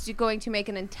he is going to make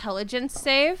an intelligence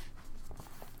save.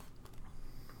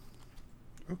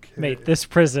 Okay. Mate, this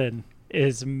prison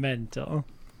is mental.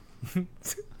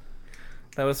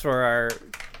 That was for our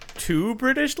 2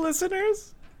 British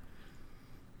listeners?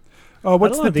 What's I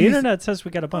don't know, the DC? internet says we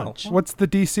got a bunch. What's the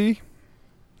DC?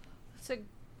 It's a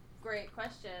great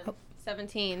question.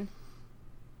 17.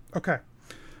 Okay.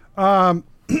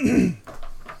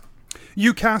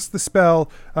 You cast the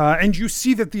spell, and you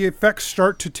see that the effects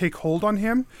start to take hold on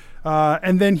him,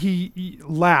 and then he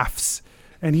laughs,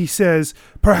 and he says,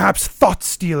 "Perhaps Thought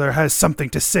Stealer has something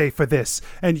to say for this,"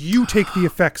 and you take the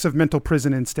effects of mental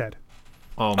prison instead.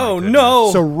 Oh, my Oh goodness.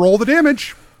 no! So roll the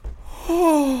damage.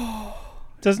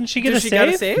 Doesn't she get Does a she save? got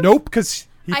a save? Nope, because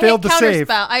he failed I to hit save.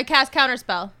 counterspell. I cast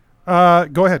counterspell.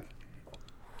 Go ahead.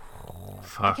 I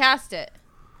Fuck. cast it.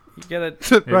 You get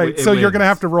it. Right, it so you're going to wins.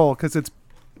 have to roll, because it's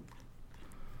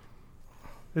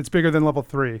bigger than level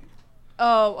 3.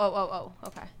 Oh.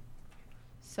 Okay.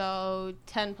 So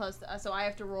 10 plus. So I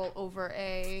have to roll over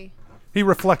a. He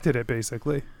reflected it,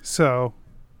 basically. So,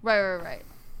 Right.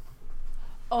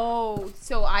 Oh,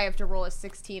 so I have to roll a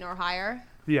 16 or higher.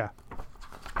 yeah.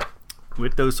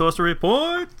 With those sorcery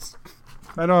points.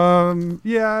 And,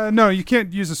 no, you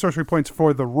can't use the sorcery points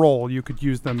for the roll. You could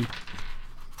use them.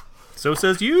 So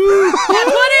says you.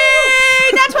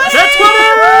 That's what. That's what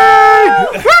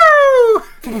I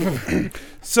Woo!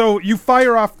 So you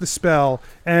fire off the spell,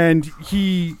 and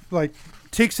he,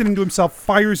 takes it into himself,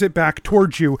 fires it back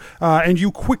towards you, and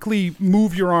you quickly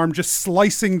move your arm, just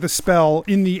slicing the spell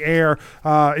in the air.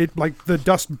 The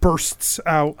dust bursts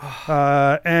out,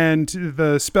 and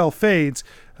the spell fades.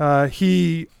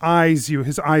 He eyes you.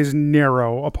 His eyes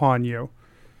narrow upon you.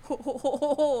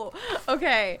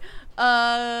 Okay.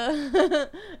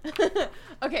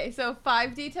 Okay, so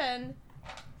 5d10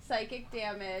 psychic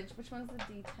damage. Which one's the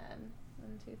d10?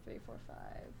 1, 2, 3, 4, 5.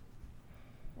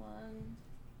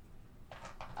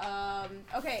 1.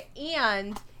 Okay,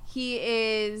 and he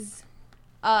is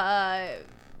the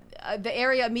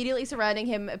area immediately surrounding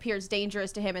him appears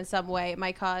dangerous to him in some way. It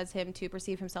might cause him to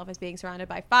perceive himself as being surrounded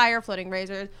by fire, floating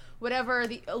razors, whatever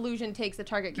the illusion takes. The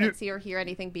target can't see or hear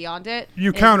anything beyond it. You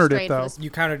and is countered it, restrained from though. the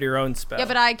You countered your own spell. Yeah,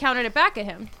 but I countered it back at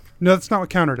him. No, that's not what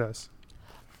counter does.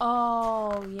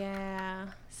 Oh, yeah.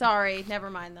 Sorry, never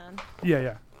mind then.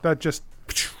 Yeah. That just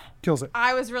kills it.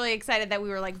 I was really excited that we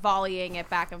were volleying it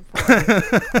back and forth.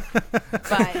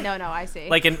 But no, I see.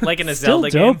 like in a Still Zelda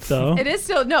dope, game. though. It is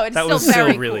still, no, it's That still was very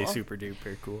still really cool. super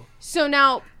duper cool. So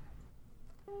now,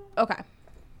 okay.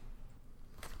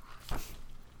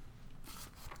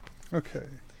 Okay.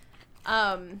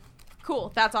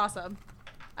 Cool. That's awesome.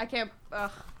 I can't,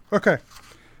 Okay.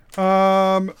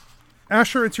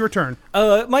 Asher, it's your turn.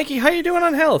 Mikey, how you doing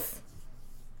on health?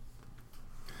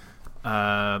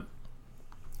 I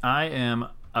am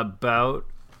about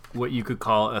what you could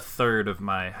call a third of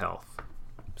my health.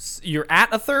 You're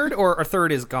at a third, or a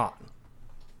third is gone?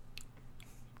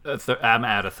 I'm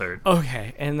at a third.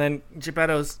 Okay, and then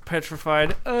Geppetto's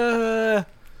petrified. And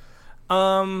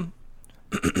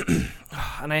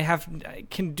I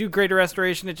can do greater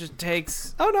restoration. It just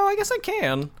takes. Oh no, I guess I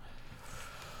can.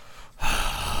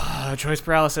 Choice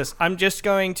paralysis. I'm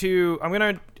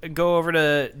gonna go over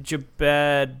to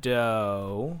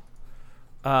Geppetto.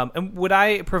 And would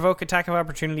I provoke attack of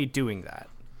opportunity doing that?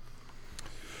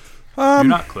 You're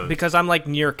not close. Because I'm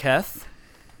near Keth.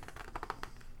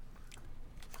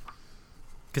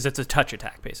 Because it's a touch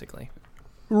attack, basically.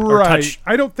 Right. touch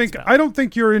I don't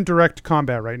think you're in direct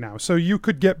combat right now. So you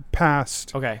could get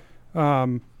past Okay.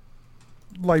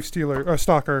 Lifestealer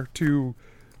Stalker to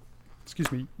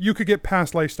you could get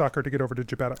past Lifestalker to get over to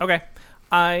Geppetto. Okay.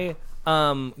 I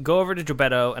go over to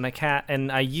Geppetto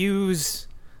and I use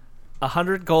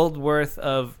 100 gold worth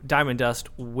of diamond dust,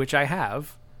 which I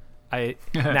have.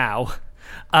 Now.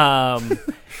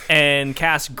 And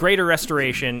cast greater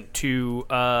restoration to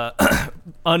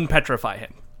unpetrify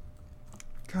him.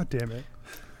 God damn it.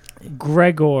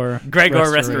 Gregor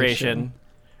Restoration.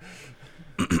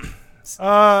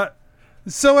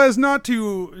 So as not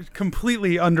to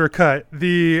completely undercut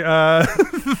the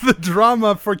the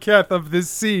drama for Keth of this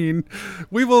scene,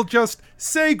 we will just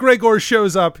say Gregor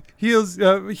shows up, heals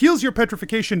your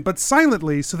petrification, but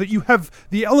silently, so that you have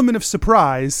the element of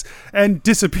surprise, and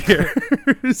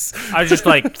disappears. I just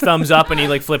thumbs up and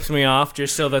he flips me off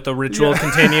just so that the ritual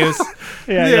continues.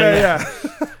 Yeah.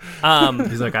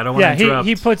 He's like, I don't want Yeah, to interrupt.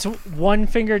 he puts one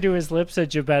finger to his lips at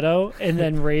Geppetto and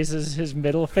then raises his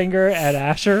middle finger at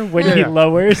Asher when he Yeah.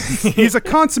 lowers. He's a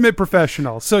consummate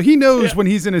professional, so he knows when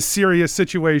he's in a serious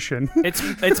situation.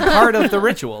 It's part of the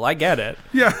ritual. I get it.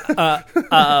 Yeah.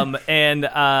 And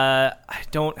I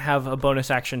don't have a bonus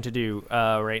action to do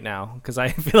right now because I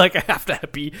feel like I have to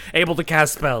be able to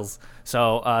cast spells.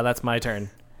 So that's my turn.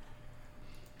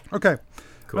 Okay.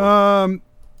 Cool.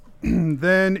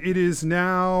 Then it is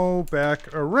now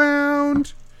back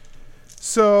around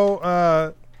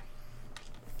So,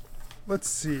 let's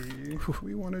see.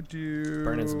 We want to do...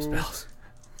 Burning some spells.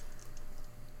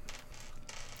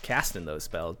 Casting those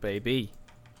spells, baby.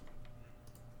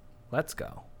 Let's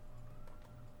go.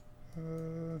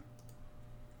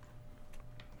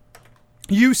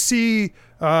 You see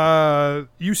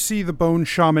the bone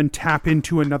shaman tap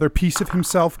into another piece of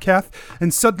himself, Keth,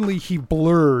 and suddenly he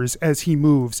blurs as he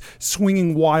moves,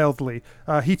 swinging wildly.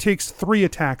 He takes 3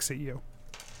 attacks at you.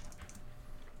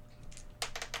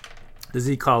 Does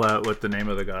he call out what the name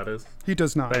of the god is, He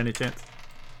does not. by any chance?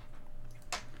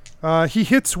 He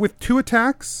hits with 2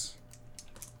 attacks.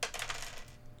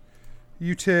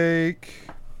 You take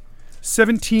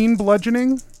 17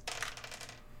 bludgeoning.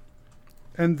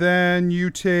 And then you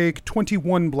take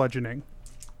 21 bludgeoning.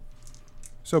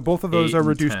 So both of those 8 are and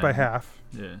reduced 10. by half.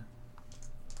 Yeah.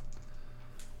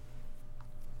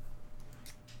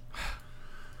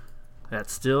 That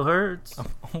still hurts.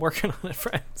 I'm working on it,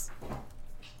 friends.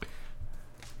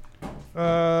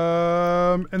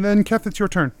 And then, Keth, it's your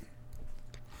turn.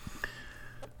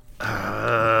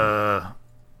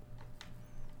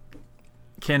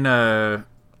 Can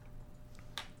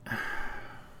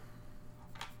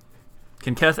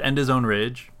Keth end his own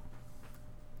rage?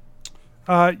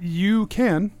 You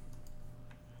can.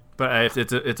 But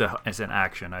it's an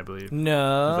action, I believe.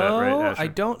 No, Is that right, Asher? I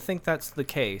don't think that's the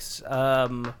case.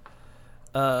 When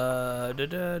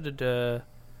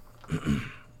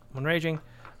raging,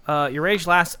 your rage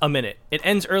lasts a minute. It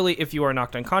ends early if you are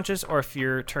knocked unconscious, or if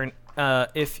your turn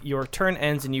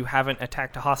ends and you haven't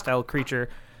attacked a hostile creature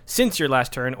since your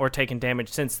last turn or taken damage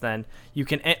since then. You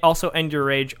can also end your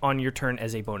rage on your turn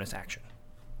as a bonus action.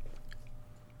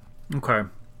 Okay.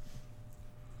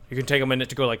 You can take a minute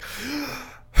to go like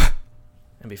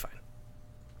and be fine.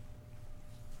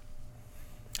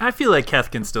 I feel like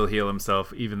Keth can still heal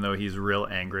himself even though he's real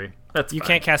angry. That's You fine.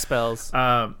 can't cast spells.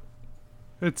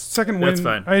 It's second wind. That's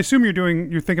fine. I assume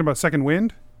you're thinking about second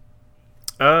wind?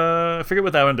 I forget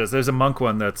what that one does. There's a monk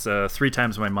one that's 3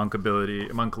 times my monk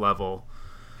level.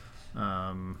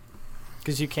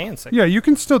 Because you can. Yeah, you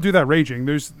can still do that raging.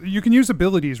 You can use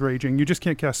abilities raging. You just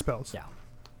can't cast spells. Yeah.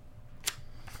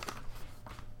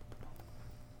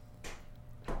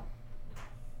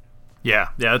 Yeah,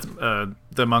 it's,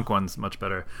 the monk one's much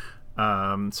better.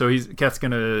 So Keth's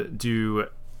gonna do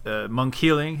monk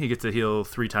healing. He gets to heal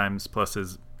 3 times plus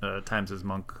his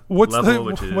monk level,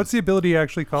 What's the ability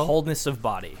actually called? Wholeness of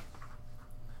body.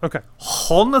 Okay.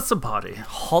 wholeness of body.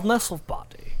 Wholeness of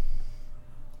body.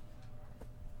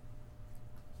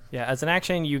 Yeah, as an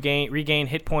action, you regain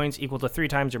hit points equal to 3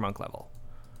 times your monk level.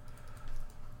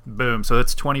 Boom. So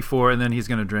that's 24, and then he's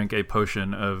gonna drink a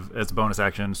potion as bonus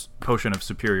actions, potion of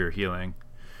superior healing.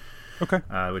 Okay.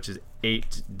 Which is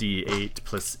 8d8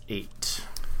 plus 8.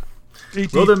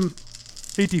 8D, Roll them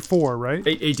 84, right?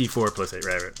 8d4 plus 8.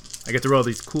 Right. I get to roll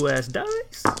these cool ass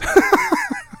dice.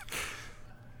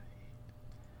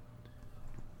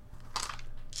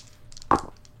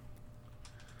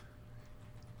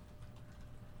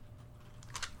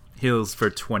 Heals for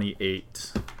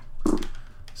 28.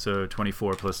 So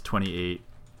 24 plus 28.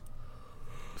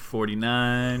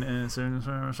 49 and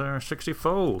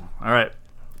 64. All right.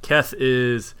 Keth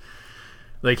is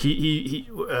like he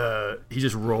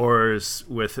just roars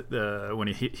with when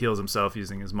he heals himself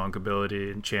using his monk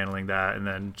ability and channeling that, and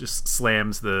then just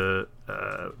slams the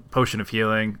potion of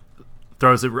healing,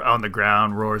 throws it on the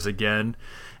ground, roars again,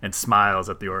 and smiles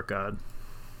at the orc god.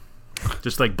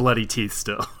 Just like bloody teeth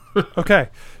still. Okay.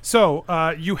 So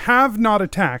you have not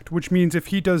attacked, which means if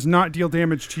he does not deal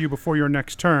damage to you before your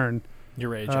next turn,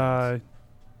 Your rage.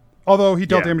 although he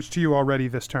dealt Yeah. damage to you already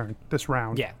this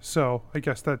round. Yeah. So I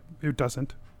guess that it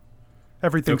doesn't.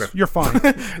 Everything's Okay. you're fine.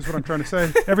 Is what I'm trying to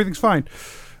say. Everything's fine.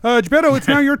 Gebetto, it's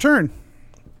now your turn.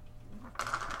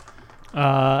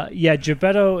 Yeah,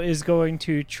 Gebetto is going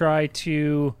to try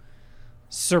to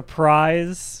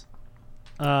surprise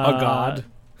A god.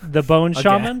 the bone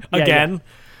shaman. Again.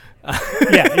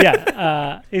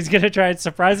 He's going to try and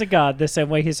surprise a god the same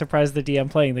way he surprised the DM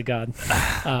playing the god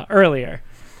earlier.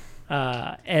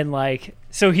 And like,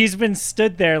 so he's been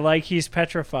stood there like he's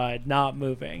petrified, not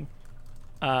moving.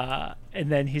 And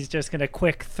then he's just going to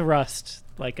quick thrust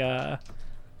like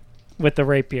with the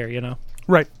rapier, you know?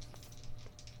 Right.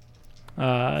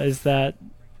 Is that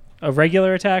a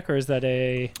regular attack or is that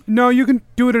a... No, you can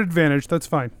do it at advantage. That's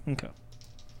fine. Okay.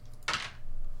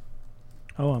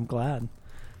 Oh, I'm glad.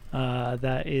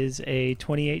 That is a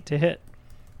 28 to hit.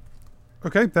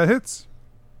 Okay, that hits.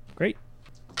 Great.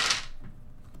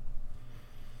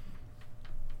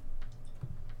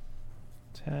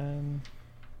 $10,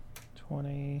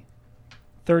 20,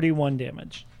 31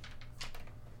 damage.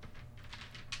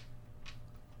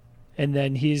 and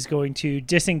then he's going to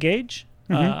disengage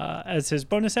as his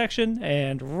bonus action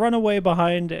and run away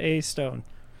behind a stone.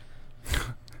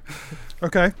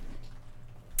 Okay.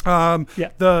 Yeah.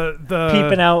 The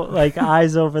Peeping out like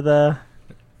eyes over the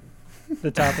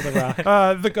top of the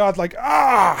rock. the god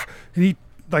and he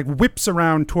whips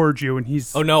around towards you, and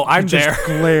he's Oh no, I'm he just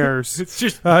there. glares. It's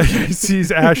just He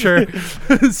sees Asher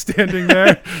standing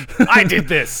there. I did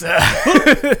this.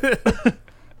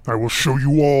 I will show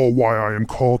you all why I am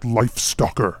called Life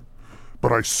Stalker.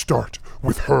 But I start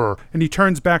with her. And he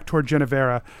turns back toward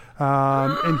Genevera,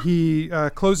 and he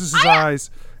closes his eyes,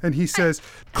 and he says,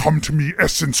 Come to me,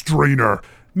 Essence Drainer.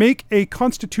 make a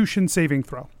Constitution saving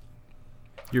throw.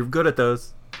 You're good at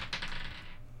those.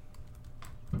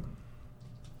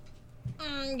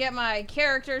 Get my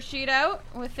character sheet out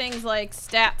with things like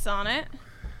stats on it.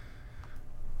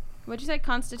 What'd you say?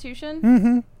 Constitution?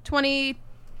 Mm-hmm.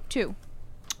 22.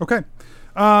 Okay.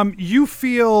 You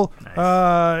feel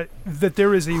that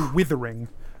there is a withering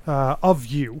of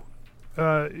you.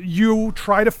 You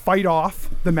try to fight off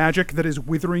the magic that is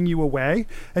withering you away,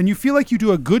 and you feel like you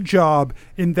do a good job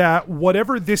in that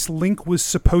whatever this link was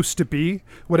supposed to be,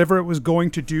 whatever it was going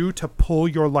to do to pull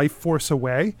your life force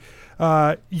away,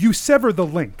 you sever the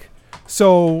link.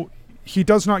 So he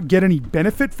does not get any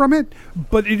benefit from it,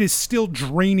 but it is still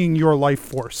draining your life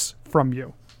force from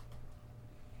you.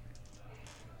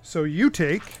 So you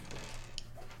take...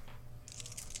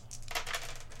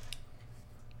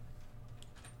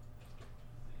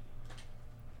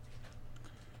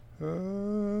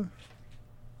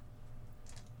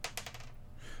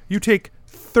 you take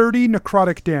 30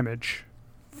 necrotic damage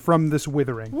from this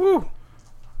withering. Woo!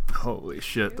 Holy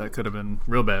shit, that could have been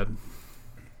real bad.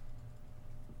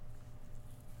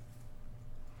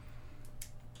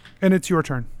 And it's your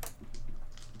turn.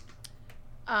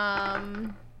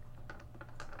 How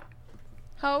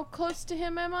close to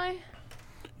him am I?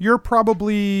 You're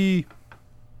probably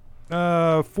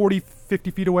 40,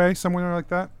 50 feet away, somewhere like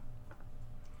that.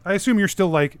 I assume you're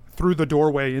still through the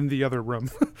doorway in the other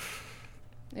room.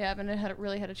 Yeah, I haven't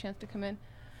really had a chance to come in.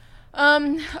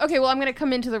 Okay, well, I'm going to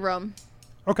come into the room.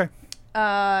 Okay.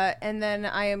 And then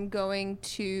I am going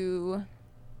to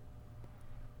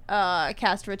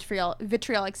cast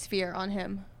Vitriolic Sphere on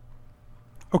him.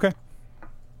 Okay.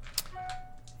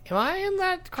 Am I in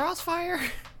that crossfire?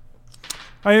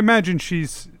 I imagine she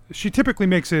typically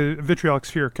makes a vitriolic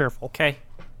sphere careful. Okay.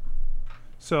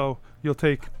 So you'll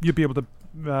be able to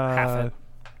Half it.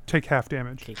 take half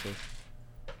damage. Okay.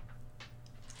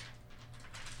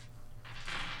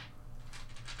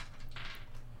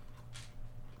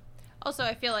 Also,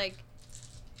 I feel like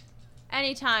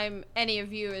anytime any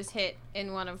of you is hit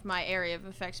in one of my area of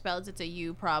effect spells, it's a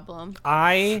you problem.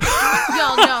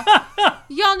 Y'all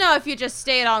know if you just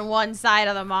stayed on one side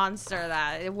of the monster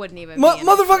that it wouldn't even be an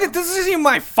motherfucker, issue. this isn't even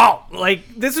my fault.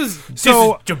 This is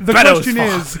So the Gebetto's question fault.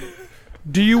 is,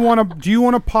 do you want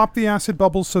to pop the acid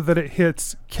bubble so that it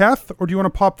hits Keth, or do you want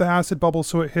to pop the acid bubble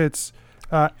so it hits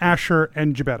Asher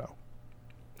and Gebetto?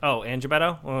 Oh, and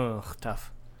Gebetto? Ugh,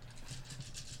 tough.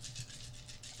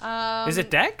 Is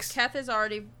it Dex? Keth is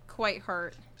already quite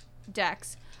hurt.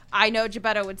 Dex. I know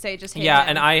Gebetto would say just hit Yeah, him.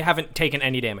 and I haven't taken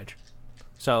any damage.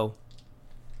 So,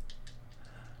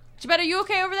 Gebetto, you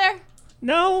okay over there?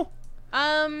 No,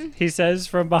 he says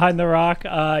from behind the rock.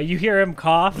 You hear him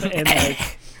cough, and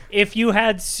if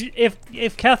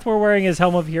Keth were wearing his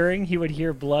helm of hearing, he would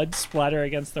hear blood splatter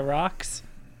against the rocks.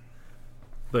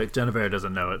 But Genevera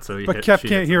doesn't know it, so But Keth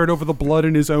can't hear it over the blood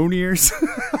in his own ears.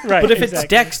 Right, but if it's exactly.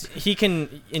 Dex, he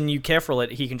can, and you careful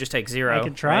it, he can just take 0. I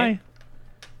can try. Right?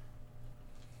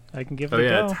 I can give Oh it a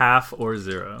yeah, go. it's half or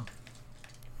 0.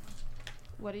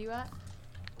 What are you at?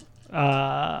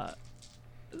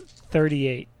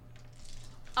 38.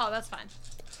 Oh, that's fine.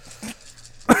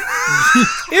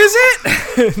 Is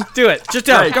it? Do it. Just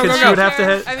do Right, it. Go, because go, she go. would have to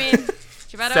hit I mean,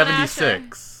 Gebetto and Asher.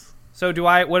 76. So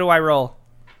what do I roll?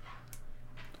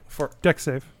 Dex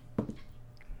save.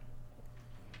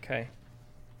 Okay.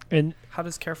 And How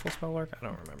does careful spell work? I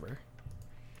don't remember.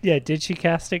 yeah, did she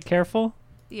cast it careful?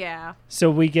 Yeah.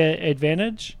 So we get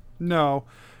advantage? No.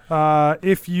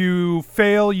 If you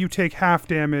fail, you take half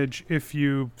damage. If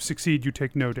you succeed, you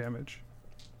take no damage.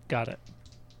 Got it.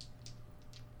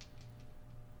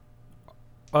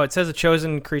 Oh, it says a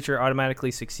chosen creature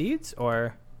automatically succeeds,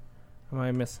 or am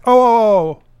I missing?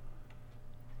 Oh.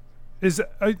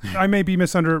 I may be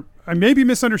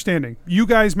misunderstanding. You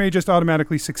guys may just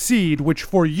automatically succeed, which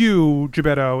for you,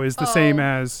 Gebetto, is the same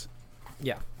as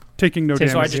Yeah. taking no So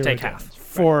damage. So I just Zero take damage. half.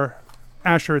 For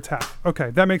Asher, it's half.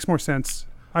 Okay, that makes more sense.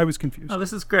 I was confused. Oh,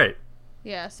 this is great.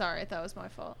 Yeah, sorry, that was my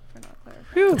fault for not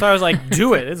clarifying. So I was like,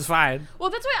 do it. It's fine. Well,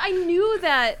 that's why I knew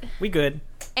that We good.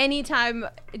 anytime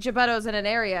Gebetto's in an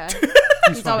area,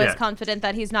 he's always Yeah. confident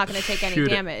that he's not going to take any Shoot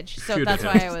it. damage. So Shoot that's it.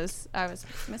 why I was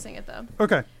missing it though.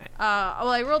 Okay. Well,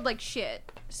 I rolled like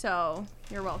shit, so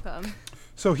you're welcome.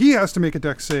 So he has to make a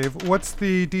dex save. What's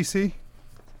the DC?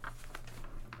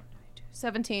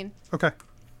 17. Okay.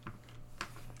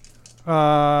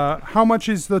 How much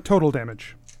is the total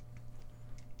damage?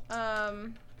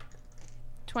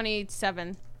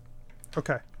 27.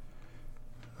 Okay.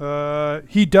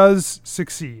 He does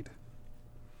succeed.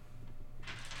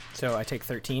 So I take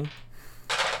 13.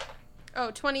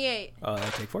 Oh, 28. I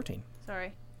take 14.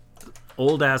 Sorry.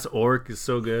 Old ass orc is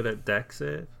so good at dex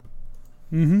save.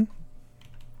 Mm-hmm.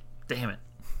 Damn it.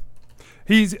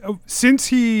 He's since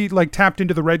he like tapped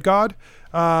into the red god,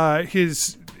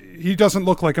 he doesn't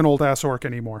look like an old ass orc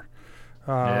anymore.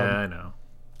 Yeah, I know.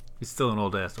 He's still an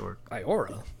old ass orc.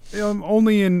 Iora.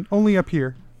 Only up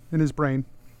here in his brain.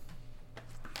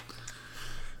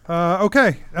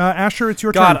 Okay, Asher, it's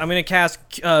your God, turn. I'm going to cast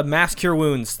Mass Cure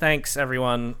Wounds. Thanks,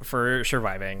 everyone, for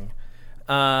surviving.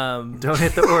 Don't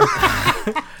hit the orc.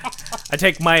 I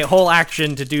take my whole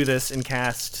action to do this and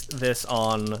cast this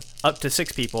on up to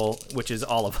 6 people, which is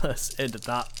all of us, and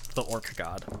not the orc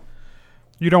god.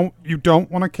 You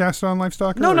don't want to cast it on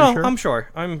Lifestalker? No, Are you I'm sure.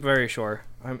 I'm very sure.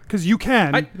 because you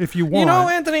can if you want. You know,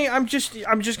 Anthony, I'm just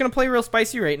gonna play real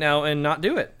spicy right now and not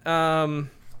do it.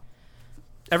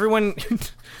 Everyone,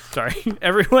 sorry,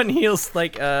 everyone heals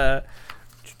like 3d8.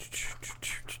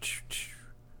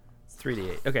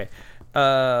 Okay,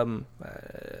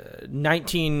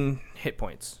 19 hit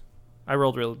points. I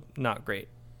rolled real not great.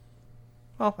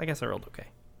 Well, I guess I rolled okay.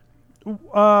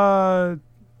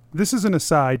 This is an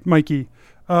aside, Mikey.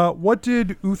 What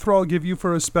did Uthral give you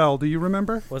for a spell? Do you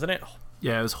remember? Wasn't it?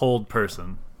 Yeah, it was hold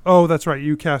person. Oh, that's right.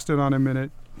 You cast it on him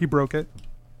and he broke it.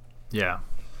 Yeah.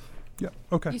 Yeah.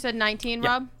 Okay. You said 19,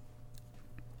 Yeah.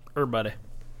 Rob? Buddy.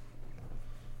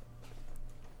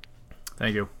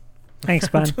 Thank you. Thanks,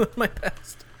 Ben. My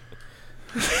best.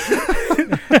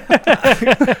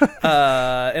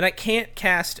 And I can't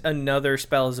cast another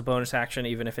spell as a bonus action,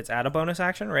 even if it's at a bonus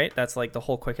action, right? That's like the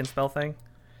whole quicken spell thing.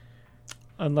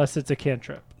 Unless it's a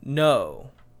cantrip.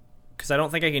 No, because I don't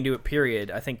think I can do it.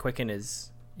 Period. I think quicken is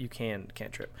you can't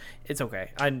trip. It's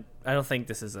okay. I don't think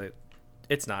this is a.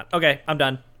 It's not okay. I'm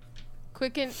done.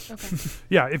 Quicken. Okay.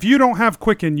 Yeah. If you don't have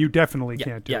Quicken, you definitely Yeah,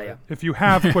 can't do yeah, it. yeah. If you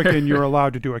have Quicken, you're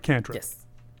allowed to do a cantrip. Yes.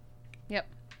 Yep.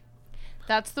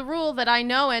 That's the rule that I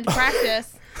know and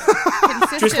practice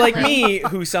consistently. Just like me,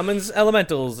 who summons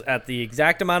elementals at the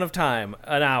exact amount of time,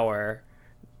 an hour,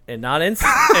 and not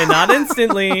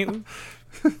instantly.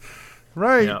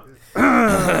 Right. Yeah.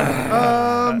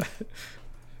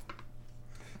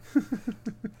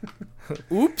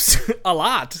 Oops, a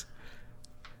lot.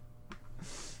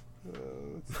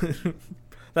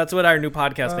 That's what our new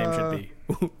podcast name should be.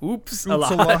 Oops, a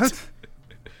Oops, lot.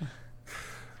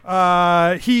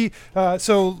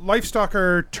 So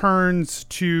Lifestalker turns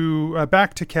to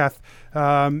back to Keth,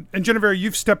 and Jennifer,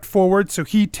 you've stepped forward, so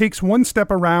he takes one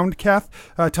step around Keth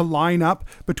to line up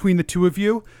between the two of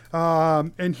you,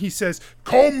 and he says,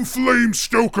 Come, Flame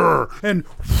Stoker! and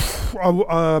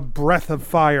a breath of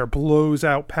fire blows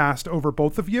out past over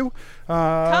both of you.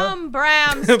 Come,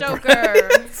 Bram Stoker.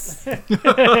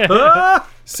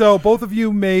 So both of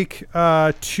you make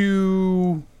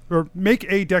make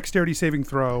a dexterity saving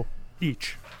throw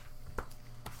each.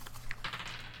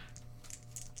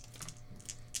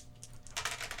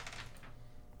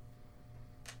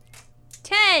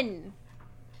 Ten.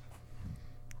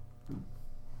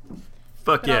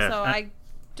 Fuck But yeah. also,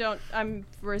 I'm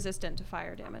resistant to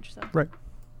fire damage, so. Right.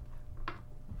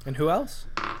 And who else?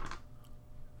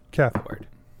 Keth. Word.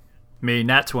 Me,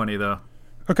 nat 20 though.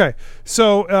 Okay,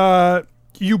 so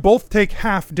you both take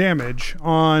half damage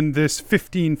on this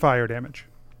 15 fire damage.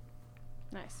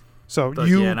 Nice. So Fuck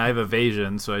you yeah, and I have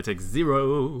evasion, so I take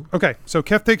 0. okay? So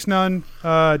Keth takes none.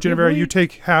 Jennifer, you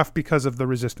take half because of the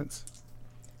resistance.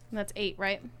 And that's 8,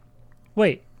 right?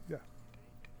 Wait. Yeah.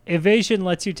 Evasion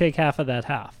lets you take half of that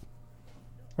half.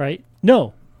 Right?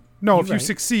 No. No, You're if you right.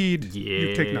 succeed, Yeah.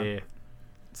 you take none.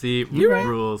 See, You're right.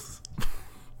 rules.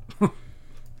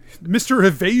 Mr.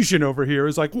 Evasion over here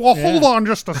is like, well, hold on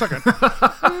just a second.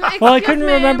 Well, I couldn't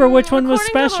remember which one was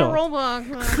special.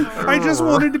 I just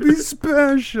wanted to be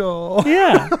special.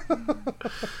 Yeah.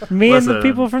 Me and the Listen.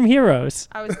 people from Heroes.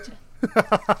 I was.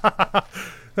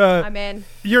 I'm in.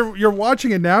 You're watching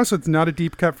it now, so it's not a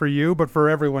deep cut for you, but for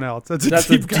everyone else, that's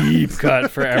a deep cut. deep cut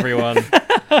for everyone.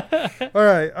 All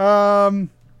right.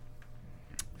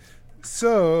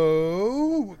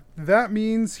 So That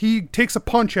means he takes a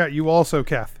punch at you also,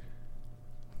 Keth.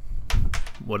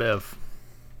 Whatever.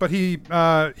 But he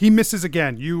misses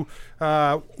again. You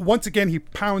once again he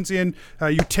pounds in.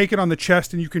 You take it on the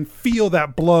chest, and you can feel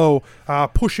that blow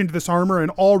push into this armor.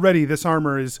 And already this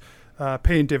armor is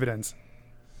paying dividends.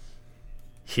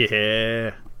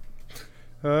 Yeah.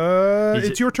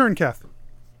 It's your turn, Keth.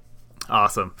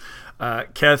 Awesome.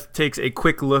 Keth takes a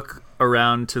quick look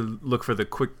around to look for the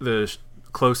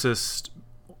closest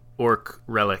orc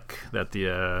relic that the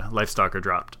Lifestalker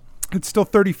dropped. It's still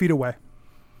 30 feet away.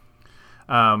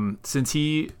 Since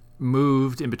he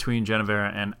moved in between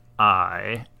Genevera and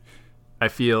I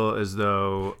feel as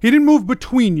though... He didn't move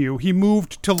between you. He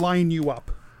moved to line you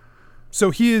up. So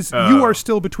he is. You are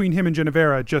still between him and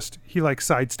Genevera, just he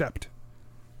sidestepped.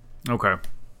 Okay.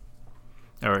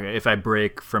 Okay. If I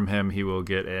break from him, he will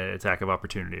get an attack of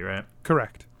opportunity, right?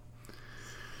 Correct.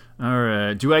 All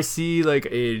right. Do I see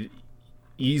a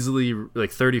easily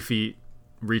 30 feet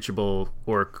reachable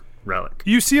orc relic?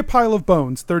 You see a pile of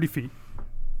bones, 30 feet.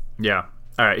 Yeah.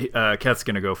 All right. Keth's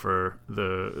gonna go for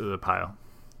the pile.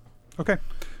 Okay.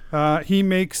 He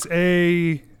makes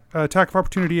a attack of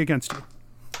opportunity against you.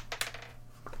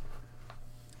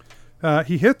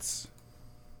 He hits.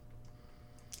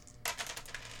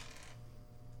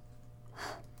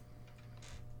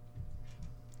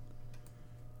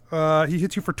 He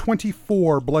hits you for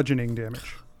 24 bludgeoning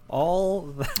damage. All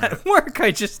that work I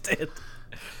just did.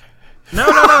 No,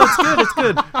 it's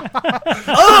good.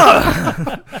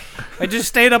 I just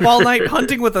stayed up all night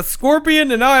hunting with a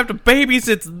scorpion, and now I have to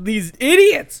babysit these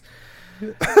idiots.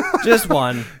 Just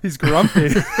one. He's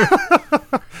grumpy.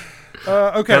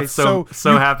 Okay, That's so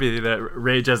happy that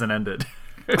rage hasn't ended.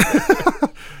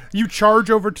 You charge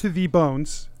over to the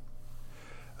bones.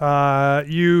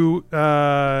 You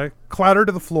clatter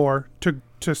to the floor to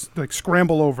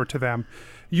scramble over to them.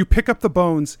 You pick up the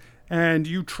bones and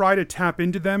you try to tap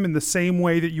into them in the same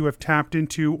way that you have tapped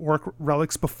into orc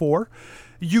relics before.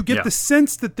 You get the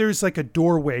sense that there's a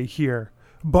doorway here,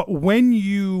 but when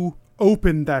you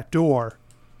open that door,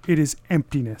 it is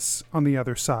emptiness on the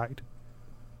other side.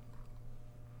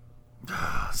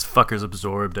 This fucker's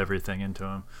absorbed everything into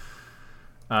him.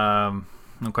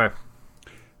 Okay.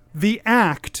 The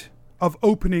act of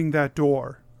opening that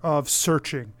door, of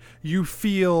searching, you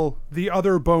feel the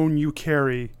other bone you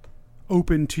carry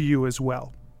open to you as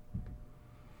well.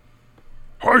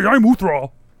 Hi, I'm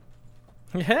Uthral.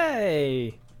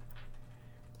 Hey.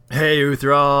 Hey,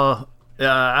 Uthral.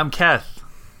 I'm Keth.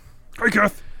 Hi,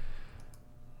 Keth.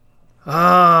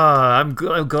 I'm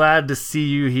glad to see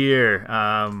you here.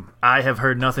 I have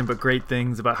heard nothing but great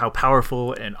things about how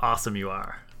powerful and awesome you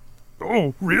are.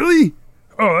 Oh, really?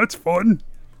 Oh, that's fun.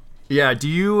 Yeah, do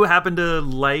you happen to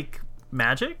like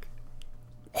magic?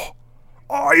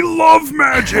 I love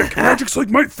magic. Magic's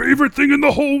my favorite thing in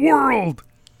the whole world.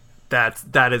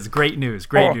 That is great news.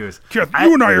 Great news. Keth,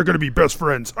 you and I are going to be best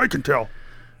friends. I can tell.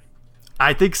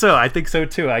 I think so. I think so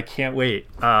too. I can't wait.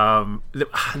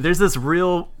 There's this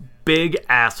real big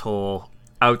asshole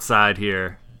outside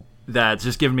here that's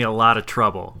just giving me a lot of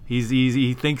trouble.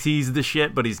 He thinks he's the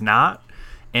shit, but he's not.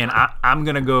 And I'm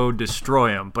gonna go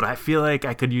destroy him. But I feel like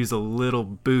I could use a little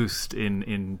boost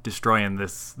in destroying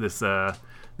this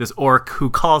orc who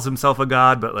calls himself a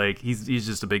god, but he's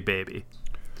just a big baby.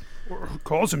 Who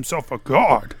calls himself a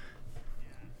god?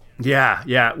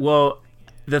 Yeah. Well,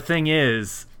 the thing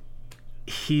is,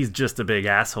 he's just a big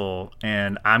asshole,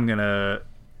 and I'm gonna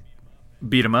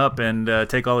beat him up and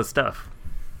take all his stuff.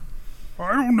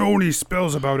 I don't know any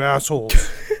spells about assholes.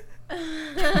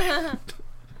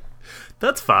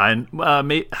 That's fine. How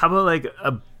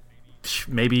about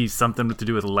maybe something to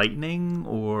do with lightning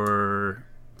or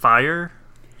fire,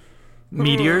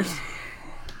 meteors?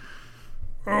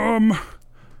 I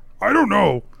don't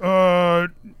know.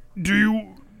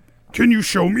 Can you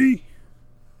show me?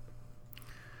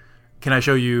 Can I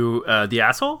show you the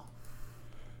asshole?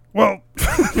 Well,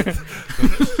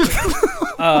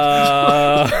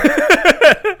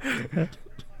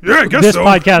 yeah, I guess This so.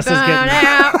 podcast is getting...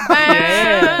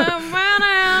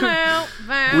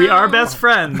 We are best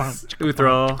friends,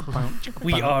 Uthral.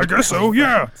 We are. I guess so.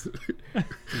 Yeah.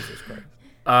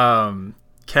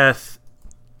 Keth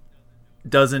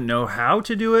doesn't know how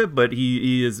to do it, but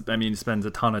he spends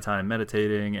a ton of time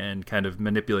meditating and kind of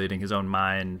manipulating his own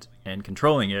mind and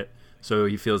controlling it. So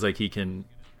he feels like he's going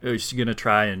to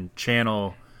try and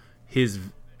channel his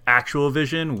actual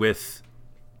vision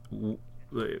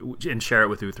and share it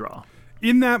with Uthral.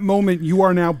 In that moment, you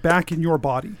are now back in your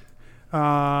body.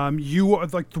 You are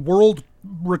the world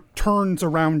returns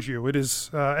around you. It is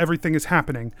everything is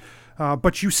happening,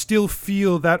 but you still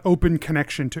feel that open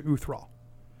connection to Uthral.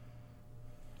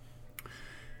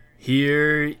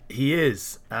 Here he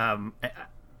is.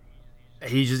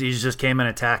 He just came and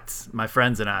attacked my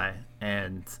friends and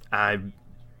I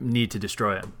need to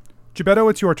destroy him. Gebetto,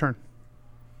 it's your turn.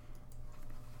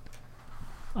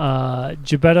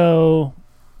 Gebetto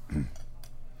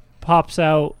pops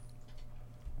out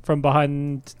from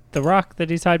behind the rock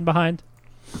that he's hiding behind,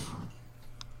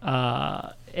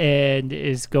 and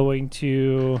is going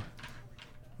to,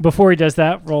 before he does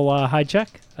that, roll a hide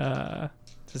check to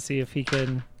see if he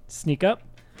can sneak up.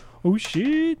 Oh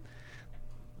shit!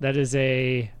 That is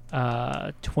a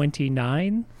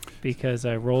 29 because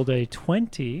I rolled a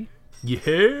 20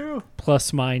 Yeah.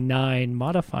 plus my 9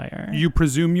 modifier. You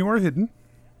presume you are hidden.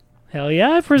 Hell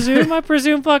yeah, I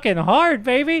presume fucking hard,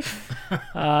 baby.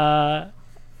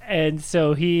 And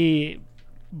so he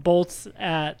bolts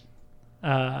at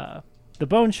the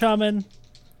Bone Shaman.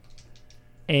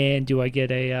 And do I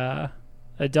get a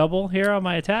double here on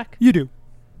my attack? You do.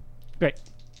 Great.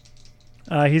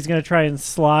 He's going to try and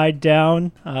slide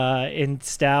down and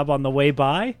stab on the way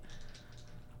by.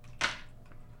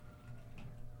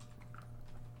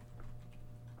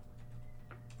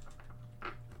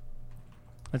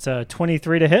 That's a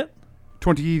 23 to hit.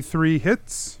 23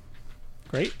 hits.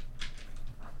 Great.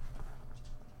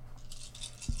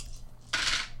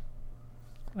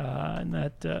 And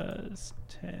that does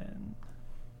 10,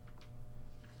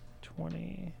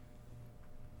 20,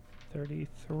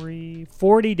 33,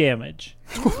 40 damage.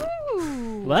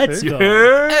 Ooh. Let's go.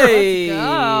 Hey.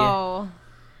 Go.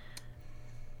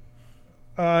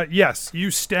 Yes,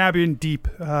 you stab in deep,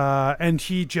 and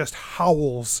he just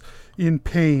howls in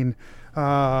pain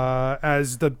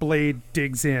as the blade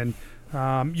digs in.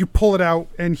 You pull it out,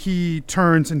 and he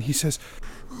turns and he says,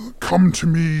 Come to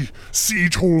me,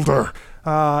 siege holder.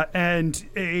 and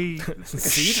a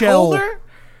Seat shell. holder?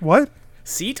 What?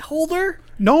 Seat holder?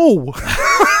 No.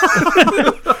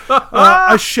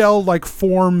 A shell like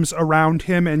forms around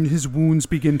him, and his wounds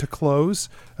begin to close.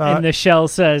 And the shell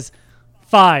says,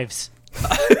 5s.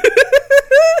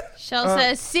 Shell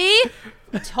says, "See,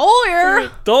 told you,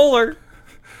 Dollar.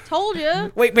 told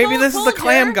you." Wait, maybe this is the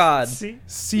clam god.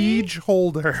 Siege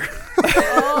holder.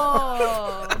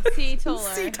 Oh, see, told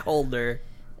her. Seat holder.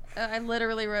 I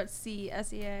literally wrote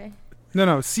C-S-E-A.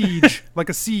 No, siege, like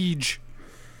a siege.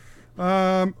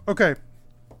 Okay.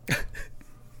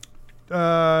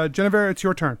 Genevieve, it's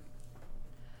your turn.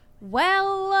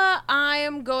 Well, I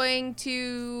am going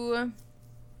to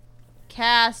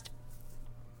cast.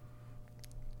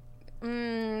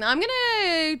 I'm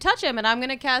gonna touch him, and I'm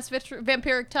gonna cast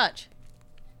Vampiric Touch.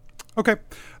 Okay.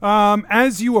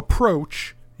 As you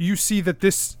approach, you see that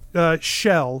this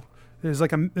shell is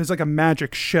like a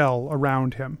magic shell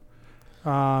around him,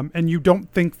 and you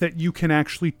don't think that you can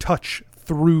actually touch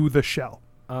through the shell.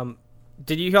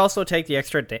 Did you also take the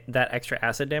extra that extra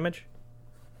acid damage?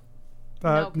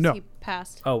 No, 'cause No. he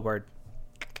passed. Oh, word.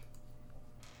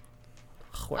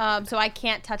 So I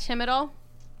can't touch him at all.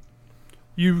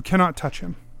 You cannot touch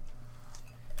him.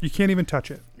 You can't even touch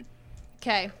it.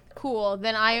 Okay, cool.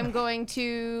 Then I am going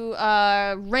to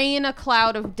rain a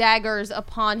cloud of daggers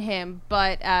upon him,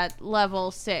 but at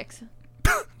level 6.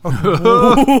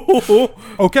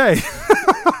 Okay.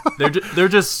 They're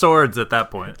just swords at that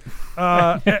point.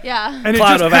 Yeah. And it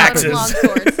Cloud just of happens, axes. Long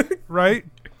swords. right?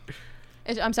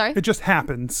 I'm sorry? It just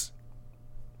happens.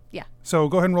 Yeah. So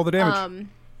go ahead and roll the damage.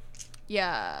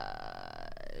 Yeah,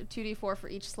 2d4 for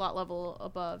each slot level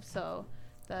above. So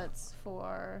that's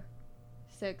 4,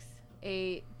 6,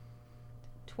 8,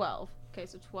 12. Okay,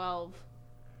 so 12.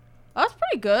 Oh, that's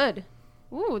pretty good.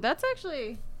 Ooh, that's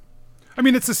actually. I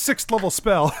mean, it's a 6th level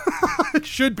spell. It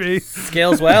should be.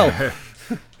 Scales well.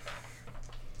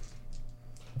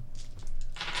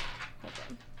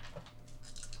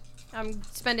 I'm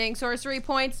spending sorcery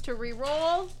points to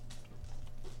reroll.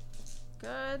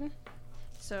 Good.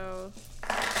 So.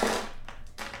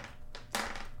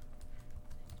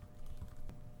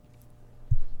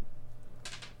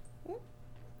 Ooh.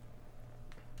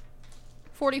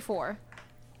 44.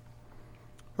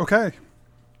 Okay.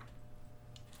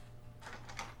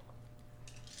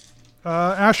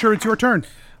 Asher, it's your turn.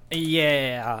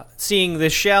 Yeah. Seeing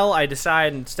this shell, I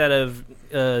decide instead of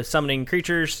summoning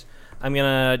creatures, I'm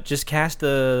gonna just cast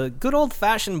the good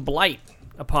old-fashioned blight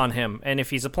upon him. And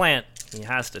if he's a plant, he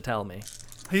has to tell me.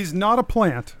 He's not a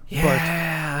plant.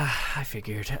 Yeah, I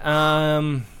figured.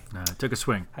 Took a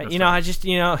swing. That's You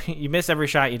know, you miss every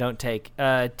shot you don't take.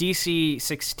 DC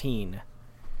 16.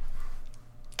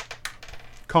 But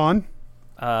con,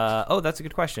 That's a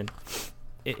good question.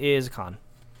 It is con.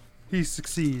 he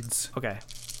succeeds. Okay.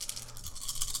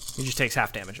 He just takes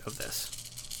half damage of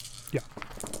this. Yeah.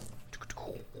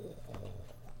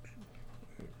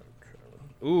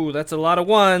 Ooh, that's a lot of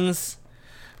ones.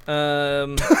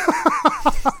 Not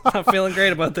feeling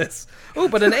great about this. Ooh,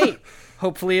 but an 8.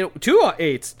 Hopefully, 2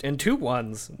 8s and 2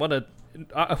 1s.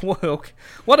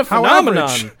 What a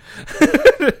phenomenon!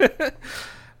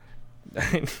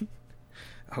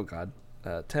 Oh god.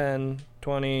 10,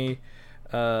 20,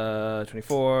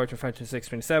 24, 25, 26,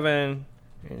 27,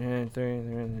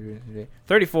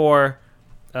 34.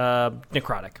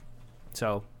 Necrotic.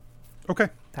 So, Okay.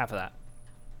 half of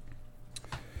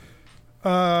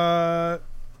that.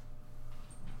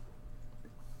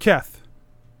 Keth,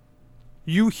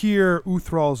 you hear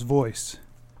Uthral's voice.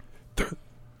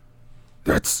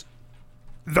 That's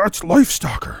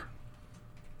Lifestalker.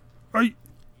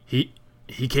 He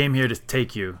came here to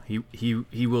take you.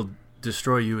 He will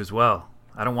destroy you as well.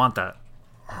 I don't want that.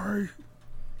 I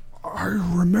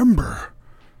remember.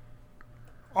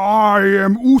 I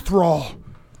am Uthral,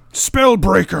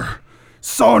 Spellbreaker,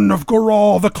 son of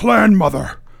Goral the Clan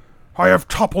Mother. I have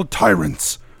toppled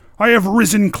tyrants. I have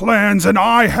risen clans, and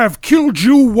I have killed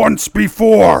you once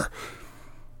before.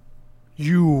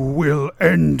 You will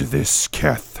end this,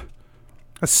 Keth.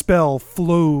 A spell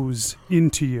flows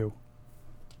into you.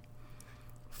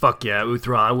 Fuck yeah,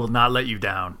 Uthral, I will not let you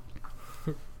down.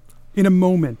 In a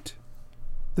moment,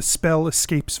 the spell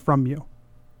escapes from you,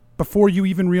 before you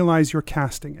even realize you're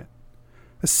casting it.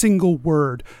 A single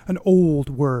word, an old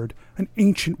word, an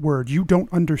ancient word you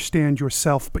don't understand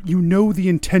yourself, but you know the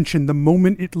intention the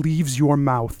moment it leaves your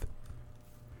mouth.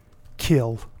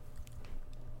 Kill.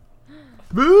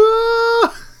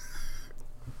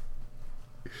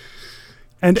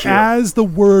 And Kill. as the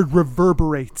word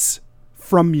reverberates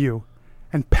from you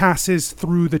and passes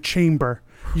through the chamber,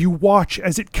 you watch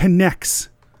as it connects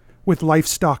with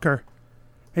Lifestalker.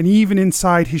 And even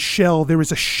inside his shell, there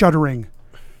is a shuddering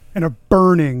and a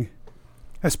burning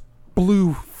as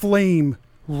blue flame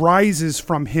rises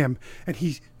from him, and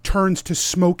he turns to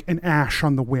smoke and ash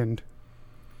on the wind.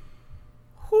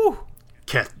 Whew.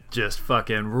 Keth just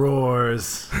fucking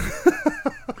roars.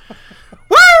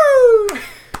 Woo!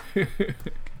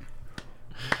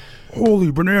 Holy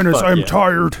bananas, Fuck I'm yeah.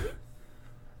 tired.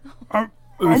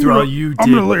 Uthral, you I'm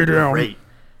did gonna lay down. great.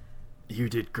 You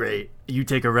did great. You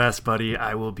take a rest, buddy.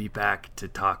 I will be back to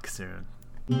talk soon.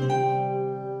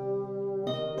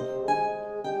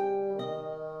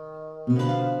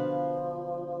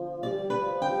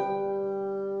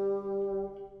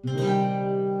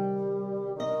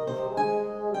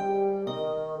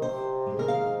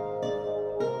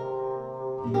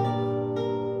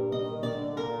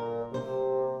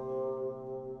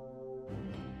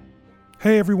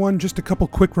 Hey everyone, just a couple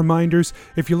quick reminders.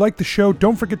 If you like the show,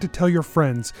 don't forget to tell your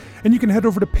friends. And you can head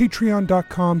over to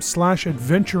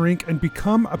patreon.com/adventureinc and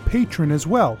become a patron as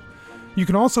well. You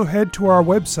can also head to our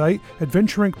website,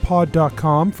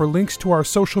 adventureincpod.com, for links to our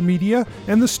social media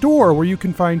and the store where you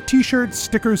can find t-shirts,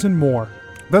 stickers, and more.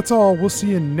 That's all. We'll see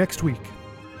you next week.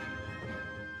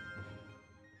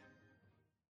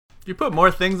 You put more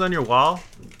things on your wall?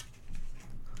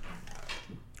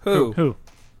 Who?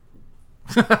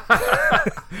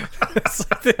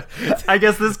 I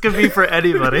guess this could be for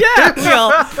anybody. Yeah, we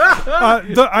all.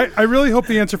 I really hope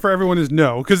the answer for everyone is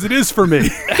no, because it is for me.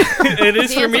 It is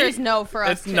The for answer me. is no for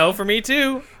us. It's too. no for me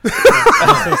too.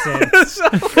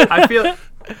 I feel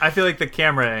like the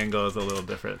camera angle is a little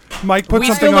different. Mike put We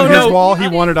something still on don't his know wall he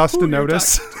wanted us to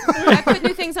notice. I put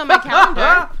new things on my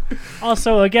calendar.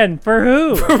 Also, again, for who?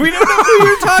 We don't know who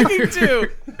you're talking to.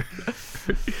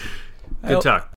 Good talk.